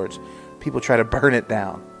tradition of sorts. People try to burn it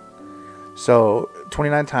down. So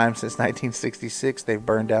 29 times since 1966, they've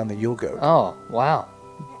burned down the Yule goat. Oh, wow.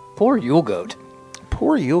 Poor Yule goat.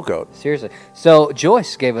 Poor Yule goat. Seriously. So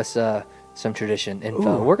Joyce gave us some tradition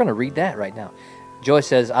info. Ooh. We're going to read that right now. Joyce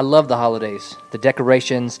says, I love the holidays. The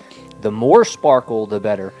decorations, the more sparkle, the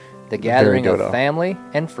better. The gathering of family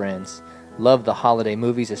and friends. Love the holiday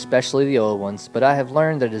movies, especially the old ones. But I have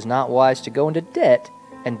learned that it is not wise to go into debt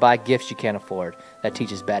and buy gifts you can't afford. That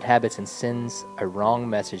teaches bad habits and sends a wrong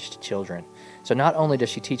message to children. So not only does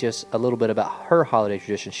she teach us a little bit about her holiday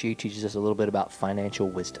tradition, she teaches us a little bit about financial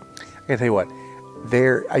wisdom. I can tell you what.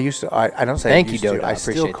 I don't say Thank I used you, Dodo. to. I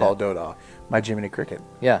still appreciate call that. Dodo my Jiminy Cricket.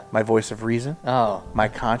 Yeah. My voice of reason. Oh. My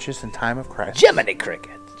conscience in time of crisis. Jiminy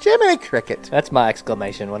Cricket. Jiminy Cricket. That's my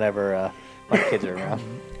exclamation whenever my kids are around.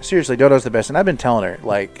 Seriously, Dodo's the best. And I've been telling her,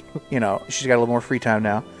 she's got a little more free time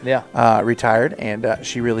now. Yeah. Retired, and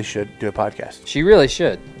she really should do a podcast. She really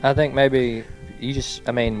should. I think maybe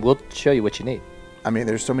we'll show you what you need. I mean,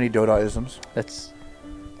 there's so many Dodo-isms. That's...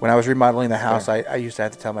 When I was remodeling the house, I used to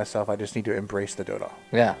have to tell myself I just need to embrace the Dodo.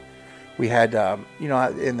 Yeah. We had,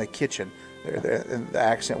 in the kitchen, in the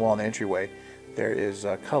accent wall in the entryway, there is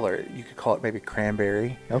a color. You could call it maybe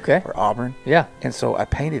cranberry or auburn. Yeah. And so I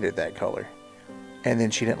painted it that color. And then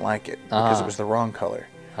she didn't like it because it was the wrong color.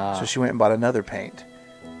 So she went and bought another paint,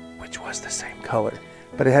 which was the same color,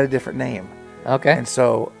 but it had a different name. Okay. And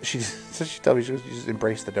so she told me she was just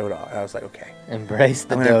embrace the Dodo. And I was like, okay. Embrace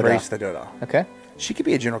the I'm Dodo. going to embrace the Dodo. Okay. She could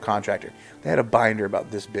be a general contractor. They had a binder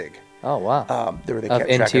about this big. Oh, wow. They kept of track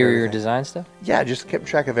interior of design stuff? Yeah, just kept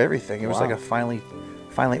track of everything. It was like a finely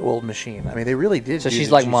oiled machine. I mean, they really did. So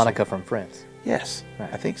she's like Monica from Friends. Yes,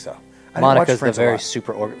 right. I think so. Monica's the very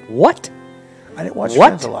super... What? I didn't watch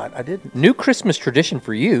Friends a lot. I didn't. New Christmas tradition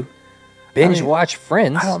for you. Binge watch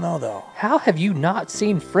Friends. I don't know, though. How have you not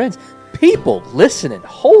seen Friends? People listening.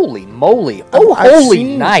 Holy moly. Oh, holy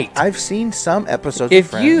night. I've seen some episodes of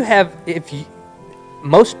Friends.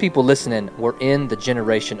 Most people listening were in the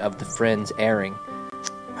generation of the Friends airing.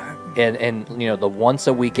 And the once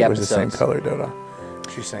a week episodes. It was the same color, Dodo.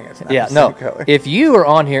 She's saying it's not the same color. If you are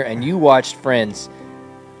on here and you watched Friends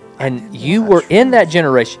and you were in that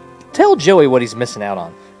generation, tell Joey what he's missing out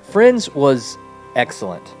on. Friends was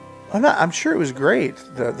excellent. I'm sure it was great.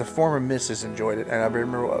 The former missus enjoyed it, and I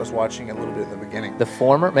remember I was watching a little bit in the beginning. The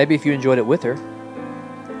former? Maybe if you enjoyed it with her.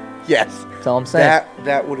 Yes. That's all I'm saying.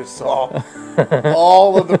 That would have solved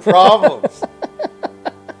all of the problems.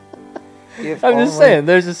 I'm just saying,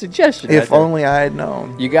 there's a suggestion. If only I had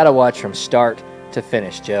known. You got to watch from start to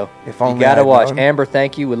finish, Joe. If only you got to watch. Known. Amber,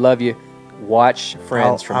 thank you. We love you. Watch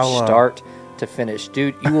Friends from start to finish.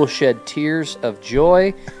 Dude, you will shed tears of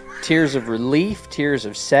joy, tears of relief, tears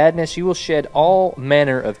of sadness. You will shed all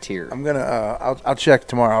manner of tears. I'm going to, I'll check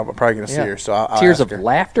tomorrow. I'm probably going to see her. So I'll tears of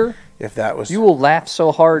laughter. If that was. You will laugh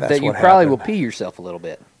so hard that you probably will pee yourself a little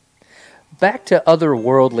bit. Back to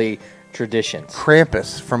otherworldly traditions.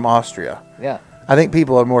 Krampus from Austria. Yeah. I think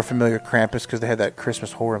people are more familiar with Krampus because they had that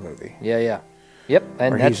Christmas horror movie. Yeah. Yep,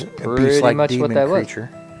 and that's pretty much what that was.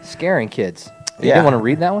 Scaring kids. You didn't want to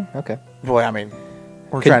read that one? Okay. Boy, I mean,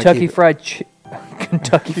 we're Kentucky Fried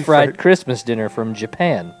Christmas dinner from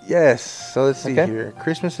Japan. Yes. So let's see here.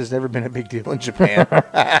 Christmas has never been a big deal in Japan.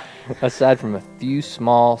 Aside from a few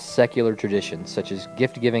small secular traditions, such as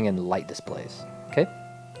gift giving and light displays. Okay.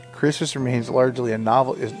 Christmas remains largely a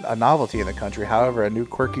novelty in the country. However, a new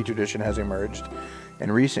quirky tradition has emerged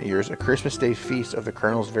in recent years, a Christmas Day feast of the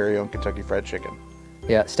Colonel's very own Kentucky Fried Chicken.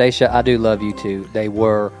 Yeah, Stacia, I do love you too. They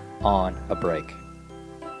were on a break.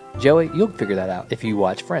 Joey, you'll figure that out if you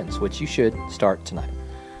watch Friends, which you should start tonight.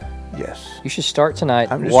 Yes. You should start tonight,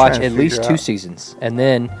 watch at least 2 seasons, and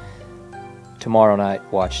then tomorrow night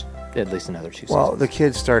watch at least another 2 seasons. Well, the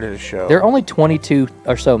kids started a show. They're only 22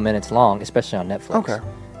 or so minutes long, especially on Netflix. Okay.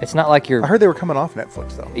 It's not like you're... I heard they were coming off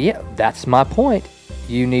Netflix, though. Yeah, that's my point.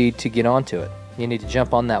 You need to get onto it. You need to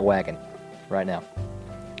jump on that wagon right now.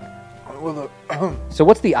 Well, So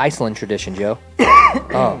what's the Iceland tradition, Joe?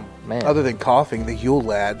 Oh, man. other than coughing, the Yule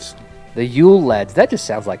lads. The Yule lads. That just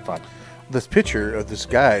sounds like fun. This picture of this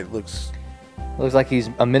guy looks... Looks like he's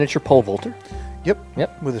a miniature pole vaulter.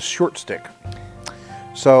 Yep. With a short stick.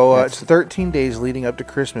 So it's 13 days leading up to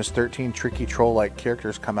Christmas. 13 tricky troll-like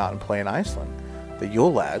characters come out and play in Iceland. The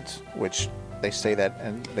Yule lads, which they say that,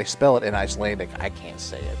 and they spell it in Icelandic. I can't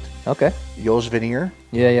say it. Okay. Jólsvinir.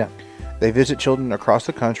 Yeah. They visit children across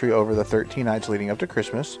the country over the 13 nights leading up to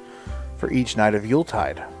Christmas for each night of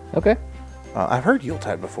Yuletide. Okay. I've heard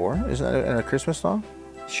Yuletide before. Isn't that a Christmas song?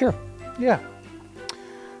 Sure. Yeah.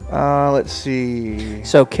 Let's see.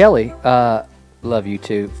 So Kelly, love you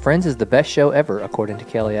too. Friends is the best show ever, according to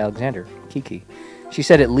Kelly Alexander. Kiki. She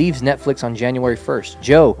said it leaves Netflix on January 1st.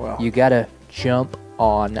 Joe, Well, you got to jump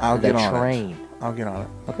on I'll the get on train. I'll get on it.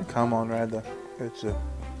 Okay. Come on, ride the... It's a...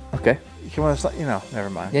 Okay. Come on, it's not, never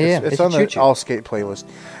mind. Yeah, It's it's on a the choo-choo. All Skate playlist.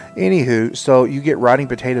 Anywho, so you get rotting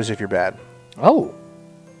potatoes if you're bad. Oh,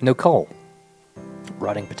 Nicole.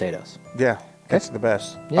 Rotting potatoes. Yeah, that's the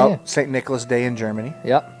best. Yeah. St. Nicholas Day in Germany,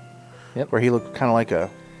 Yep. where he looked kind of like a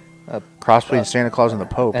cross between Santa Claus and the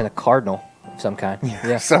Pope. And a cardinal of some kind.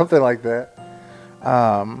 Yeah. Something like that.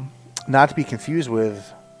 Not to be confused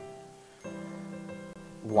with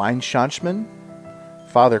Weihnachtsmann,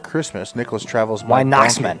 Father Christmas. Nicholas travels by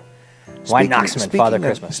Weihnachtsmann. donkey. Weihnachtsmann, Father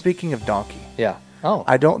Christmas. Speaking of donkey, Yeah. Oh.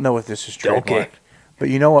 I don't know if this is Donkey. trademarked, but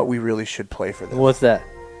you know what? We really should play for this. What's that?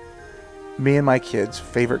 Me and my kids'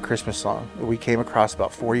 favorite Christmas song that we came across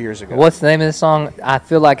about 4 years ago. What's the name of the song? I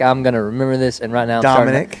feel like I'm going to remember this, and right now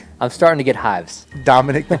I'm starting to get hives.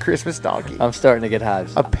 Dominic the Christmas Donkey. I'm starting to get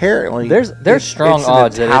hives. Apparently, There's strong it's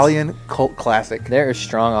odds an that Italian cult classic. There is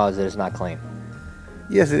strong odds that it's not clean.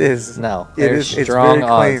 Yes, it is. No, It there's is. It's strong very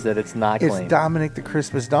odds clean. that it's not clean. It's Dominic the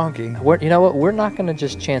Christmas Donkey. You know what? We're not going to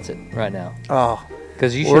just chance it right now. Oh,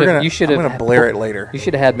 Because you I'm should have. gonna blare it later. You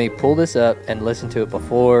should have had me pull this up and listen to it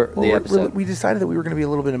before the episode. We decided that we were going to be a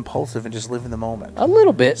little bit impulsive and just live in the moment. A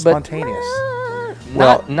little bit, Spontaneous.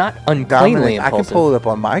 but not uncleanly Dominic, I can impulsive. pull it up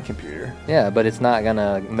on my computer. Yeah, but it's not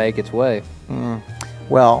gonna make its way.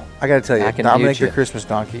 Well, I got to tell you, I can Dominic mute you. the Christmas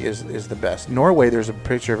Donkey is the best. Norway, there's a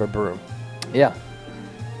picture of a broom. Yeah.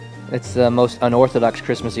 It's the most unorthodox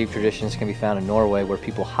Christmas Eve traditions can be found in Norway, where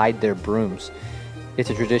people hide their brooms. It's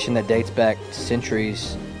a tradition that dates back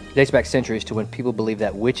centuries to when people believed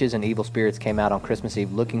that witches and evil spirits came out on Christmas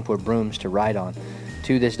Eve looking for brooms to ride on.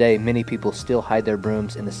 To this day, many people still hide their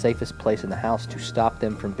brooms in the safest place in the house to stop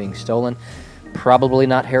them from being stolen. Probably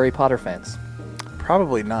not Harry Potter fans.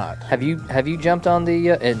 Probably not. Have you jumped on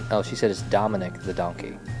the? She said it's Dominic the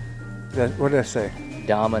donkey. What did I say?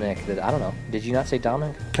 Dominic I don't know. Did you not say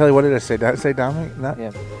Dominic? Kelly, what did I say? Did I say Dominic? No.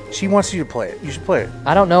 Yeah. She wants you to play it. You should play it.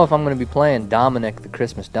 I don't know if I'm going to be playing Dominic the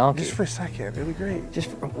Christmas donkey. Just for a second. It'll be great.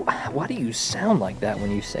 Why do you sound like that when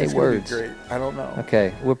you say It's words? Gonna be great. I don't know.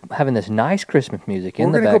 Okay, we're having this nice Christmas music in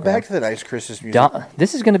We're the going to background. go back to the nice Christmas music.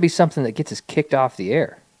 This is going to be something that gets us kicked off the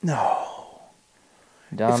air. No.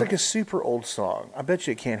 It's like a super old song. I bet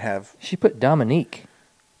you it can't have She put Dominique.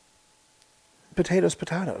 potatoes.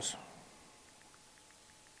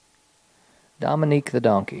 Dominique the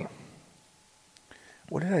donkey.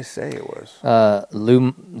 What did I say it was?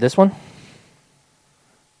 This one?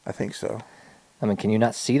 I think so. I mean, can you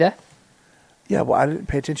not see that? Yeah, well, I didn't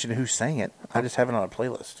pay attention to who sang it. I just have it on a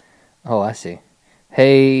playlist. Oh, I see.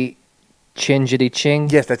 Hey, Chingity Ching.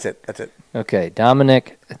 Yes, that's it. Okay,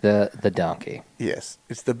 Dominic the donkey. Yes,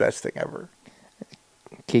 it's the best thing ever.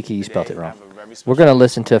 Kiki, you spelled it wrong. We're going to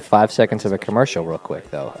listen to 5 seconds of a commercial real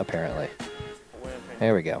quick, though, apparently.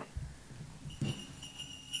 There we go.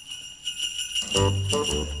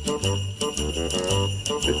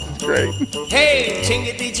 This is great. Hey,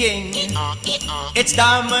 chingity jing, it's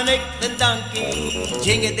Dominic the donkey.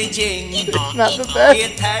 Jingity jing, It's not the best.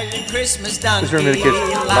 the Italian Christmas donkey. Just remember the kids.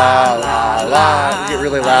 La la la. Get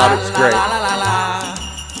really loud. It's great. La la la la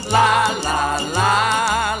la la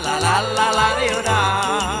la la la la.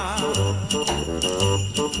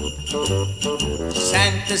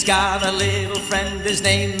 Santa's got a little friend. His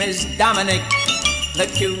name is Dominic. The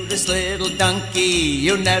cutest little donkey,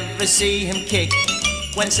 you'll never see him kick.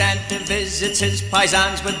 When Santa visits his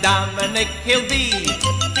paisans with Dominic, he'll be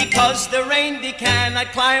because the reindeer cannot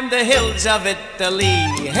climb the hills of Italy.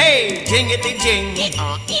 Hey, jingity jing,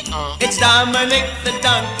 it's Dominic the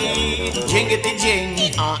donkey. Jingity jing,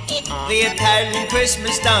 the Italian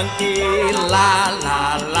Christmas donkey. La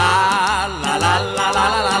la la la la la la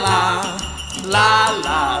la la la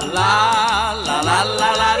la la la la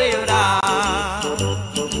la la la.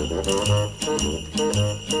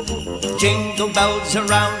 Jingle bells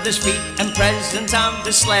around his feet and presents on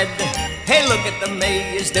the sled. Hey, look at the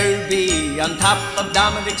Mayor's Derby on top of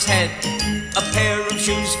Dominic's head. A pair of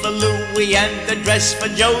shoes for Louie and a dress for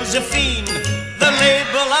Josephine. The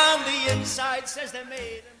label on the inside says they're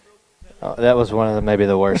made. Oh, that was one of maybe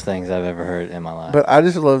the worst things I've ever heard in my life. But I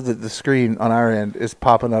just love that the screen on our end is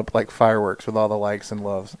popping up like fireworks with all the likes and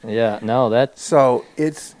loves. Yeah, no, that's... So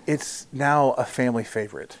it's now a family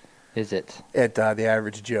favorite. Is it? At the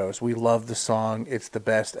Average Joe's. We love the song. It's the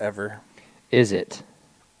best ever. Is it?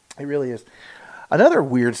 It really is. Another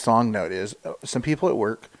weird song note is some people at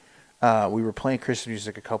work, we were playing Christmas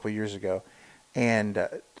music a couple years ago, and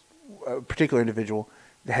a particular individual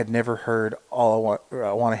had never heard All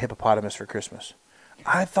I Want a Hippopotamus for Christmas.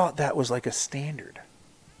 I thought that was like a standard.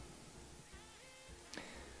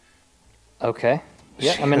 Okay.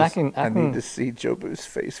 Yeah, I mean, I can... I need to see Joe Boo's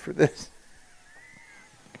face for this.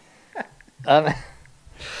 I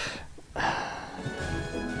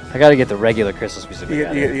got to get the regular Christmas music. You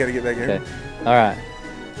got to get back in. Okay. All right.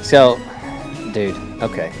 So, dude,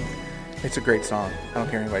 okay. It's a great song. I don't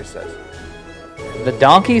care what anybody says. The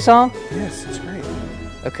donkey song? Yes, it's great.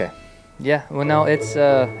 Okay. Yeah, well, no, it's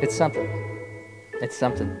something. It's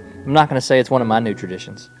something. I'm not going to say it's one of my new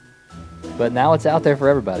traditions, but now it's out there for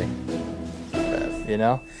everybody. You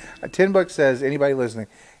know? $10 says, anybody listening,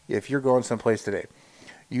 if you're going someplace today,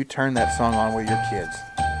 you turn that song on with your kids.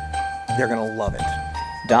 They're going to love it.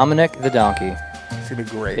 Dominic the Donkey. It's going to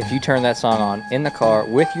be great. If you turn that song on in the car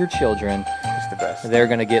with your children, it's the best. They're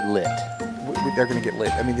going to get lit. They're going to get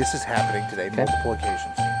lit. I mean, this is happening today, multiple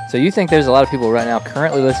occasions. So you think there's a lot of people right now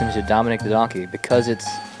currently listening to Dominic the Donkey because it's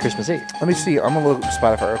Christmas Eve? Let me see. I'm going to look at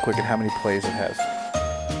Spotify real quick and how many plays it has.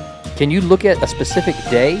 Can you look at a specific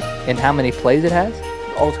day and how many plays it has?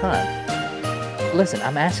 All the time. Listen,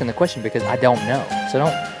 I'm asking the question because I don't know. So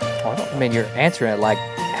I mean, you're answering it like,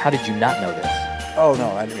 how did you not know this? Oh,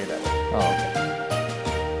 no, I didn't mean that way. Oh,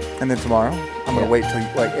 okay. And then tomorrow, I'm going to wait till,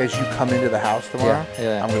 as you come into the house tomorrow,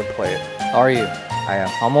 I'm going to play it. Are you? I am.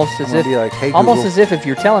 Almost as if, be like, hey, almost Google. As if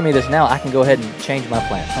you're telling me this now, I can go ahead and change my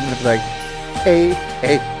plan. I'm going to be like, hey,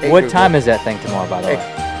 what Google. time is that thing tomorrow, by the way?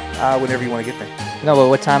 Whenever you want to get there. No, but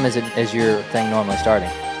what time is your thing normally starting?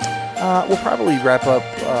 We'll probably wrap up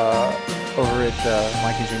over at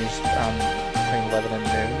Mike and Jimmy's between 11 and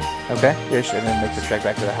noon. Okay. Ish, and then make the trek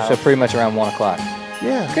back to the house. So pretty much around 1 o'clock.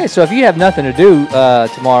 Yeah. Okay, so if you have nothing to do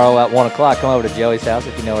tomorrow at 1 o'clock, come over to Joey's house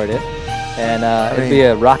if you know where it is. And it'll be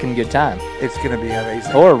a rocking good time. It's going to be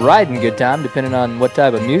amazing. Or a riding good time, depending on what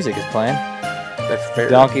type of music is playing. That's fair.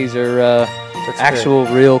 Donkeys are actual,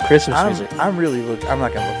 real Christmas music. I'm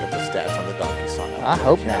not going to look at the stats on the donkey song. I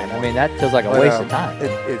hope not. I mean, that feels like a waste of time.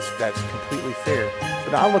 That's completely fair.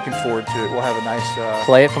 But I'm looking forward to it. We'll have a nice...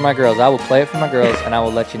 play it for my girls. I will play it for my girls, and I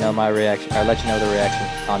will let you know my reaction. Or let you know the reaction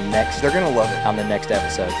on next... They're going to love it. On the next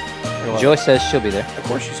episode. Joy says she'll be there. Of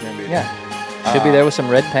course she's going to be there. Yeah. She'll be there with some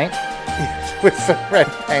red paint. With some red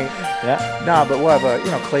paint. Yeah. Nah, but we'll have,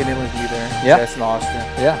 Clay Nidling's be there. Yeah. Jess and Austin.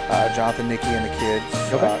 Yeah. Jonathan, Nikki, and the kids.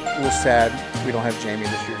 Okay. A little sad we don't have Jamie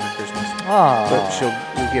this year for Christmas. Oh. But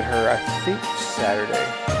we'll get her, I think, Saturday.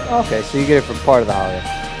 Okay, so you get her for part of the holiday.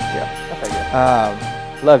 Yeah. Okay,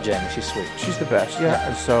 good. Love Jamie. She's sweet. She's the best. Yeah.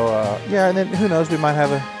 And so, and then who knows? We might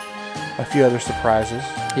have a few other surprises.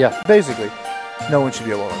 Yeah. Basically, no one should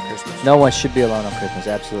be alone on Christmas. No one should be alone on Christmas.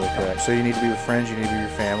 Absolutely correct. So you need to be with friends. You need to be with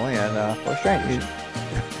your family, and or strangers.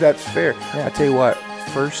 That's fair. Yeah. I tell you what.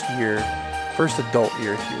 First adult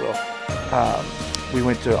year, if you will. We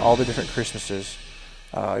went to all the different Christmases.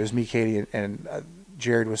 It was me, Katie, and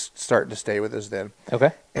Jared was starting to stay with us then.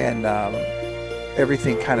 Okay. And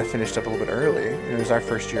everything kind of finished up a little bit early. It was our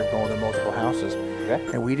first year of going to multiple houses. Okay.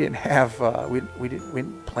 And we didn't have we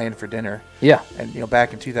didn't plan for dinner. Yeah. And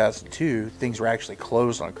back in 2002, things were actually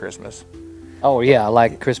closed on Christmas. Oh yeah,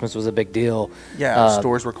 like Christmas was a big deal. Yeah,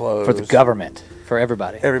 stores were closed for the government, for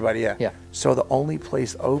everybody. Everybody, yeah. Yeah. So the only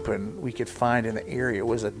place open we could find in the area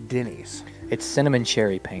was a Denny's. It's cinnamon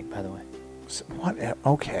cherry paint, by the way. What?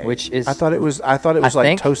 Okay. Which is? I thought it was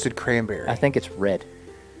like toasted cranberry. I think it's red.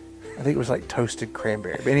 I think it was like toasted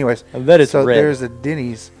cranberry. But anyways, I bet it's so red. There's a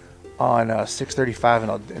Denny's on 635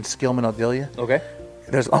 in Skillman, Odelia. Okay.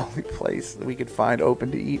 There's the only place that we could find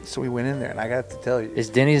open to eat, so we went in there, and I got to tell you, is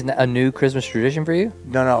Denny's a new Christmas tradition for you?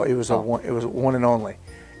 No, it was one and only.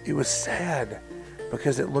 it was sad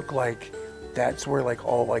because it looked like that's where like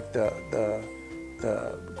all like the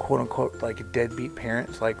quote unquote like deadbeat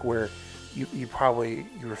parents, like where you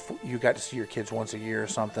got to see your kids once a year or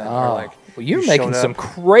something. Or like, well, you're making some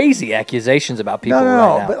crazy accusations about people right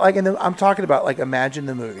now. But like I'm talking about like imagine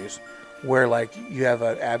the movies where like you have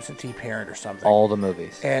an absentee parent or something. All the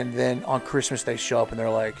movies. And then on Christmas they show up and they're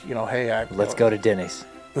like, hey, let's go to Denny's.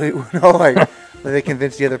 Like they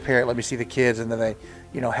convince the other parent, let me see the kids, and then they,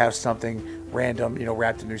 have something random,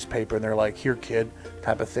 wrapped in newspaper, and they're like, here, kid,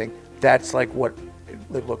 type of thing. That's like what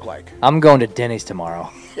it looked like. I'm going to Denny's tomorrow.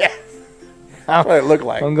 Yeah. That's what it looked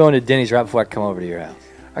like. I'm going to Denny's right before I come over to your house.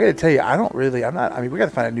 I got to tell you, we got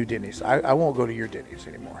to find a new Denny's. I won't go to your Denny's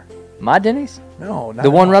anymore. My Denny's? No, not the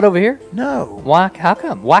one right over here? No. Why? How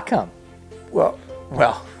come? Why come? Well,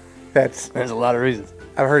 there's a lot of reasons.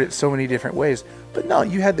 I've heard it so many different ways. But no,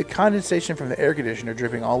 you had the condensation from the air conditioner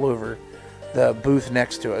dripping all over the booth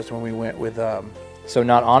next to us when we went with... So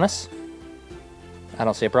not honest? I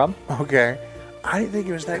don't see a problem. Okay. I didn't think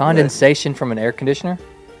it was that condensation from an air conditioner?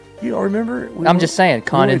 You don't remember? I'm just saying,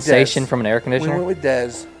 condensation from an air conditioner? We went with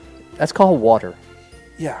Dez. That's called water.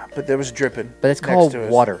 Yeah, but there was dripping. But it's called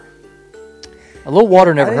water. A little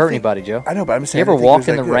water never hurt anybody, Joe. I know, but I'm saying... You ever walk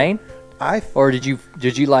in the rain? Or did you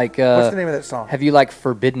like... what's the name of that song? Have you like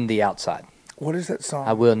forbidden the outside? What is that song?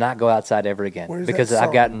 I will not go outside ever again because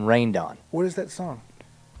I've gotten rained on. What is that song?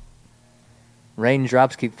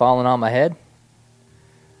 Raindrops keep falling on my head.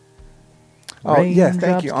 Oh, yes,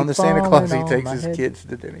 thank you. On the Santa Claus, he takes his kids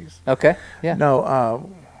to Denny's. Okay, yeah.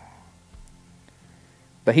 No,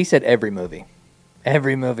 but he said every movie.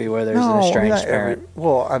 Every movie where there's an estranged parent.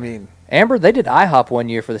 Amber, they did IHOP one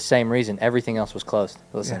year for the same reason. Everything else was closed.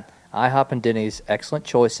 Listen, IHOP and Denny's, excellent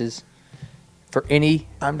choices. For any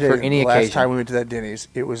occasion. Last time we went to that Denny's,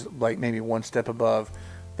 it was like maybe one step above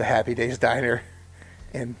the Happy Days Diner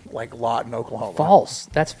in like Lawton, Oklahoma. False.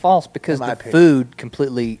 That's false because the food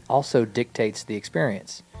completely also dictates the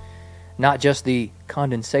experience, not just the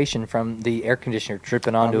condensation from the air conditioner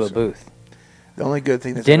dripping onto a booth. The only good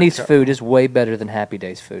thing that's Denny's food is way better than Happy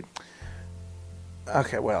Days food.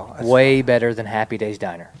 Okay, well, way better than Happy Days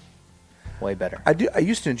Diner. Way better. I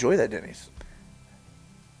used to enjoy that Denny's.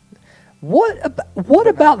 What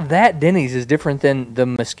about that Denny's is different than the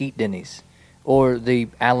Mesquite Denny's, or the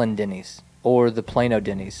Allen Denny's, or the Plano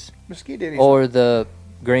Denny's, Mesquite Denny's, or the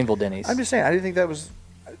Greenville Denny's? I'm just saying, I didn't think that was.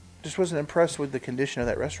 I just wasn't impressed with the condition of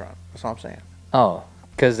that restaurant. That's all I'm saying. Oh,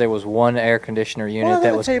 because there was one air conditioner unit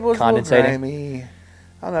that was condensating. I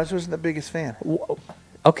don't know. I just wasn't the biggest fan.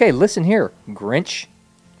 Okay, listen here, Grinch.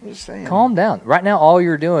 I'm just saying. Calm down. Right now, all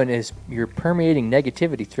you're doing is you're permeating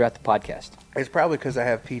negativity throughout the podcast. It's probably because I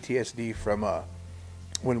have PTSD from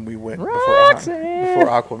when we went before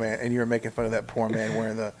Aquaman, and you were making fun of that poor man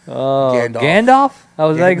wearing the Gandalf. Gandalf? I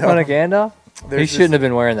was making fun of Gandalf? He shouldn't have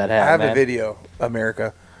been wearing that hat, I have a video,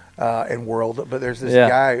 America and World, but there's this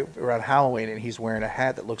guy around Halloween, and he's wearing a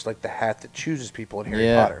hat that looks like the hat that chooses people in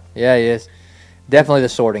Harry Potter. Yeah, he is. Definitely the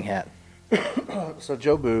sorting hat. So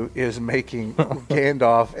Jobu is making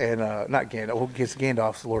Gandalf and not Gandalf. Well, it's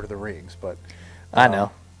Gandalf's Lord of the Rings, but I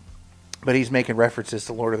know. But he's making references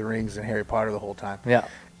to Lord of the Rings and Harry Potter the whole time. Yeah.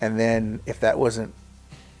 And then if that wasn't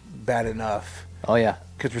bad enough, oh yeah,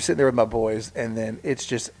 because we're sitting there with my boys, and then it's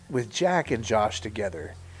just with Jack and Josh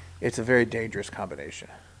together, it's a very dangerous combination.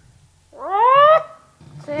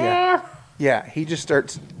 Yeah, he just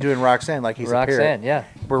starts doing Roxanne like he's a parrot. Roxanne, yeah.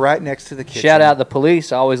 We're right next to the kitchen. Shout out the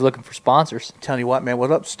police, always looking for sponsors. Telling you what, man,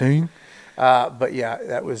 what up, Sting? But yeah,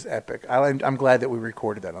 that was epic. I'm glad that we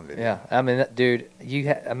recorded that on video. Yeah, I mean, dude,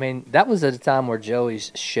 that was at a time where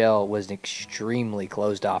Joey's shell was extremely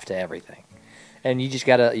closed off to everything, and you just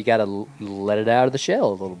gotta let it out of the shell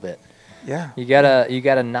a little bit. Yeah, you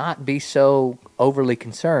gotta not be so overly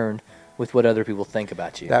concerned with what other people think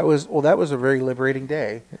about you. That was a very liberating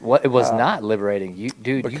day. What it was not liberating, you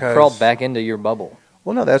crawled back into your bubble.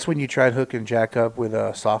 Well, no, that's when you tried hooking Jack up with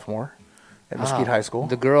a sophomore at Mesquite High School.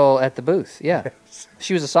 The girl at the booth, yeah.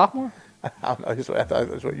 She was a sophomore? I don't know. I thought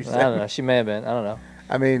that's what you said. I don't know. She may have been. I don't know.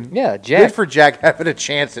 I mean, yeah, Jack. Good for Jack having a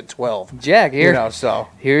chance at 12. Jack, here.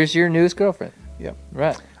 Here's your newest girlfriend. Yep.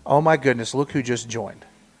 Right. Oh, my goodness. Look who just joined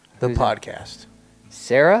the podcast.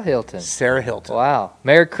 Sarah Hilton. Sarah Hilton. Wow.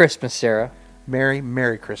 Merry Christmas, Sarah.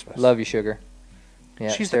 Merry Christmas. Love you, sugar. Yeah,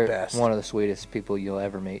 she's the best. One of the sweetest people you'll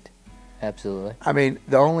ever meet. Absolutely. I mean,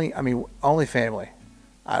 only family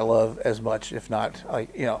I love as much, if not,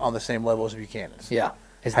 on the same level as Buchanan's. Yeah.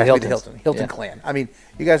 It's the Hilton clan. I mean,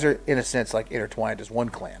 you guys are, in a sense, like intertwined as one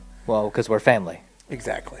clan. Well, because we're family.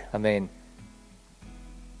 Exactly. I mean,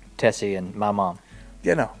 Tessie and my mom.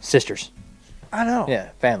 Yeah, no. Sisters. I know.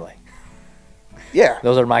 Yeah, family. Yeah.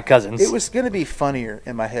 Those are my cousins. It was going to be funnier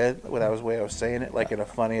in my head when I was saying it, like in a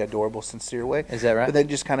funny, adorable, sincere way. Is that right? But then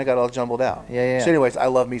just kind of got all jumbled out. Yeah. So anyways, I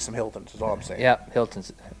love me some Hiltons is all I'm saying. Yeah,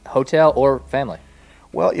 Hilton's. Hotel or family?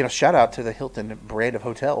 Well, shout out to the Hilton brand of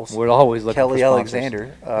hotels. We're always looking Kelly for sponsors.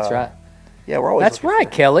 Alexander. That's right. Yeah, we're always That's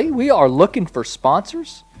right, Kelly. We are looking for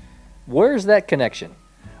sponsors. Where's that connection?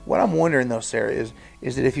 What I'm wondering, though, Sarah, is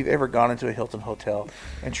that if you've ever gone into a Hilton hotel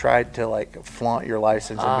and tried to, like, flaunt your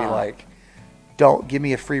license and be like, don't give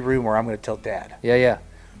me a free room or I'm going to tell Dad. Yeah.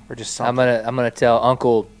 Or just something. I'm gonna tell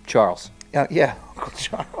Uncle Charles. Yeah, Uncle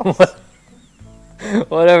Charles.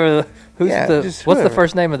 Whatever. What's whatever. the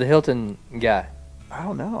first name of the Hilton guy? I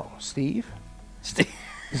don't know. Steve? Steve.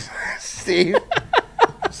 Steve.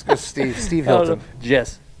 Let's go Steve Hilton.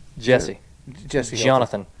 Jesse. Jesse Hilton.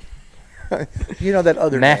 Jonathan. You know that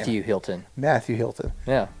other Matthew name. Hilton. Matthew Hilton.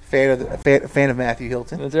 Yeah. Fan of Matthew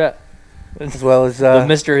Hilton. That's right. As well as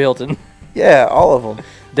Mr. Hilton. Yeah, all of them.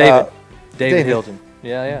 David Hilton.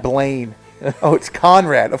 Yeah. Blaine. Oh, it's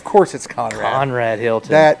Conrad. Of course, it's Conrad. Conrad Hilton.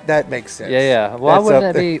 That makes sense. Yeah. Why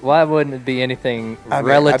wouldn't it be anything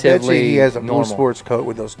relatively I bet you he has a normal? blue sports coat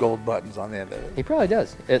with those gold buttons on the end of it. He probably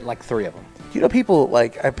does. Like 3 of them. People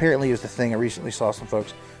apparently is the thing. I recently saw some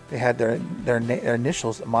folks. They had their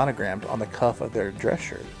initials monogrammed on the cuff of their dress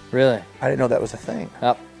shirt. Really? I didn't know that was a thing.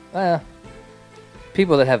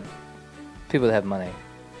 People that have money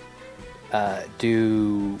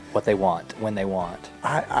do what they want when they want.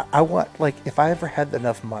 I want, if I ever had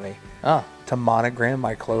enough money to monogram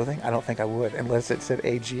my clothing, I don't think I would unless it said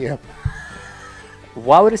AGM.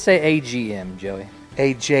 Why would it say AGM, Joey?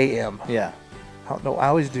 AJM. Yeah. I don't know. I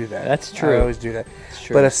always do that. That's true. I always do that. That's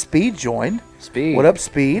true. But a Speed joined. Speed. What up,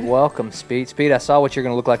 Speed? Welcome, Speed. Speed, I saw what you're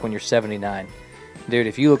going to look like when you're 79. Dude,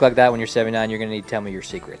 if you look like that when you're 79, you're going to need to tell me your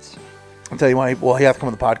secrets. I'll tell you why. Well, he has to come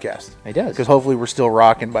on the podcast. He does. Because hopefully we're still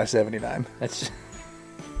rocking by 79. That's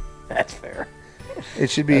fair. It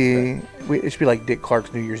should be like Dick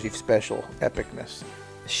Clark's New Year's Eve special, epicness.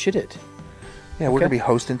 Should it? Yeah, we're going to be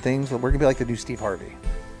hosting things. We're going to be like the new Steve Harvey.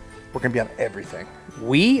 We're going to be on everything.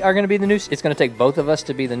 We are going to be the new... It's going to take both of us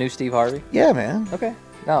to be the new Steve Harvey? Yeah, man. Okay.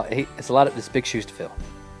 No, it's big shoes to fill.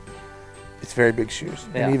 It's very big shoes.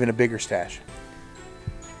 Yeah. And even a bigger stash.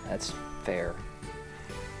 That's fair.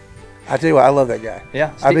 I tell you what, I love that guy.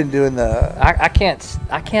 Yeah. I've been doing the... I can't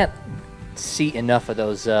see enough of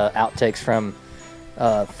those outtakes from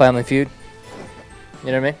Family Feud.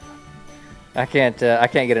 You know what I mean? I can't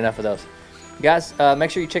get enough of those. Guys,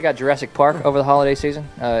 make sure you check out Jurassic Park over the holiday season.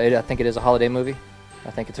 I think it is a holiday movie.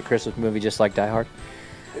 I think it's a Christmas movie just like Die Hard.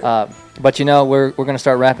 But we're going to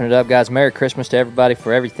start wrapping it up, guys. Merry Christmas to everybody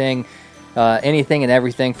for everything, anything and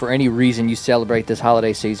everything, for any reason you celebrate this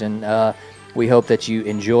holiday season. We hope that you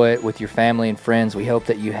enjoy it with your family and friends. We hope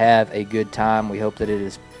that you have a good time. We hope that it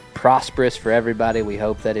is prosperous for everybody. We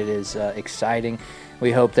hope that it is exciting.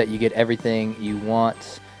 We hope that you get everything you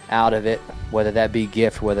want out of it, whether that be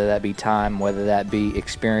gift, whether that be time, whether that be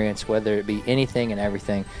experience, whether it be anything and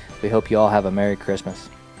everything. We hope you all have a Merry Christmas.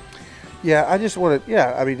 Yeah, I just want to,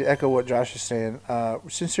 to echo what Josh is saying.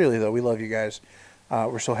 Sincerely, though, we love you guys.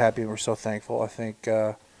 We're so happy and we're so thankful. I think,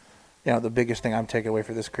 the biggest thing I'm taking away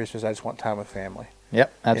for this Christmas, I just want time with family.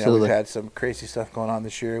 Yep, absolutely. We've had some crazy stuff going on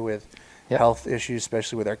this year with health issues,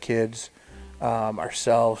 especially with our kids,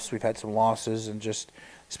 ourselves. We've had some losses, and just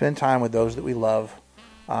spend time with those that we love.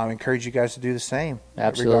 Encourage you guys to do the same.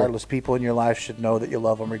 Absolutely. Regardless, people in your life should know that you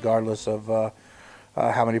love them, regardless of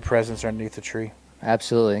how many presents are underneath the tree.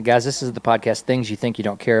 Absolutely. And guys, this is the podcast, Things You Think You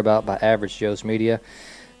Don't Care About by Average Joe's Media.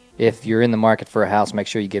 If you're in the market for a house, make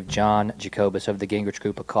sure you give John Jacobus of the Gingrich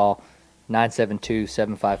Group a call,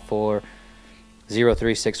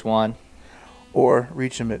 972-754-0361. Or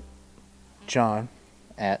reach him at John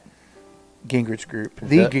at Gingrich Group,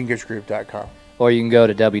 thegingrichgroup.com. Or you can go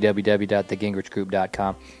to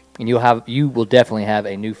www.thegingrichgroup.com, and you will definitely have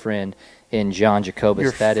a new friend in John Jacobus.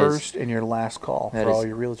 Your first and your last call for all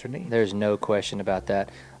your realtor needs. There's no question about that.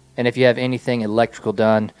 And if you have anything electrical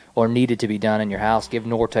done or needed to be done in your house, give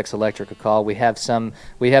Nortex Electric a call. We have some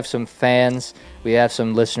fans, we have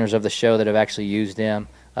some listeners of the show that have actually used them.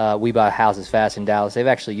 We buy houses fast in Dallas. They've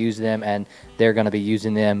actually used them, and they're going to be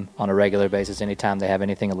using them on a regular basis anytime they have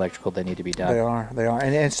anything electrical that need to be done. They are.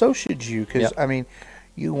 And so should you, because,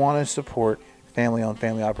 you want to support family-owned,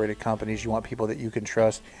 family-operated companies. You want people that you can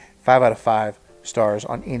trust. 5 out of 5 stars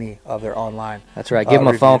on any of their online. That's right. Give them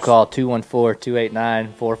a phone call,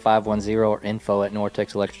 214-289-4510, or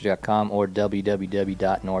info@nortexelectric.com or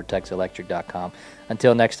www.nortexelectric.com.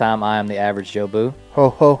 Until next time, I am the Average Joe Boo. Ho,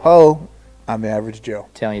 ho, ho. I'm the Average Joe.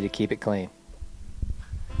 Telling you to keep it clean.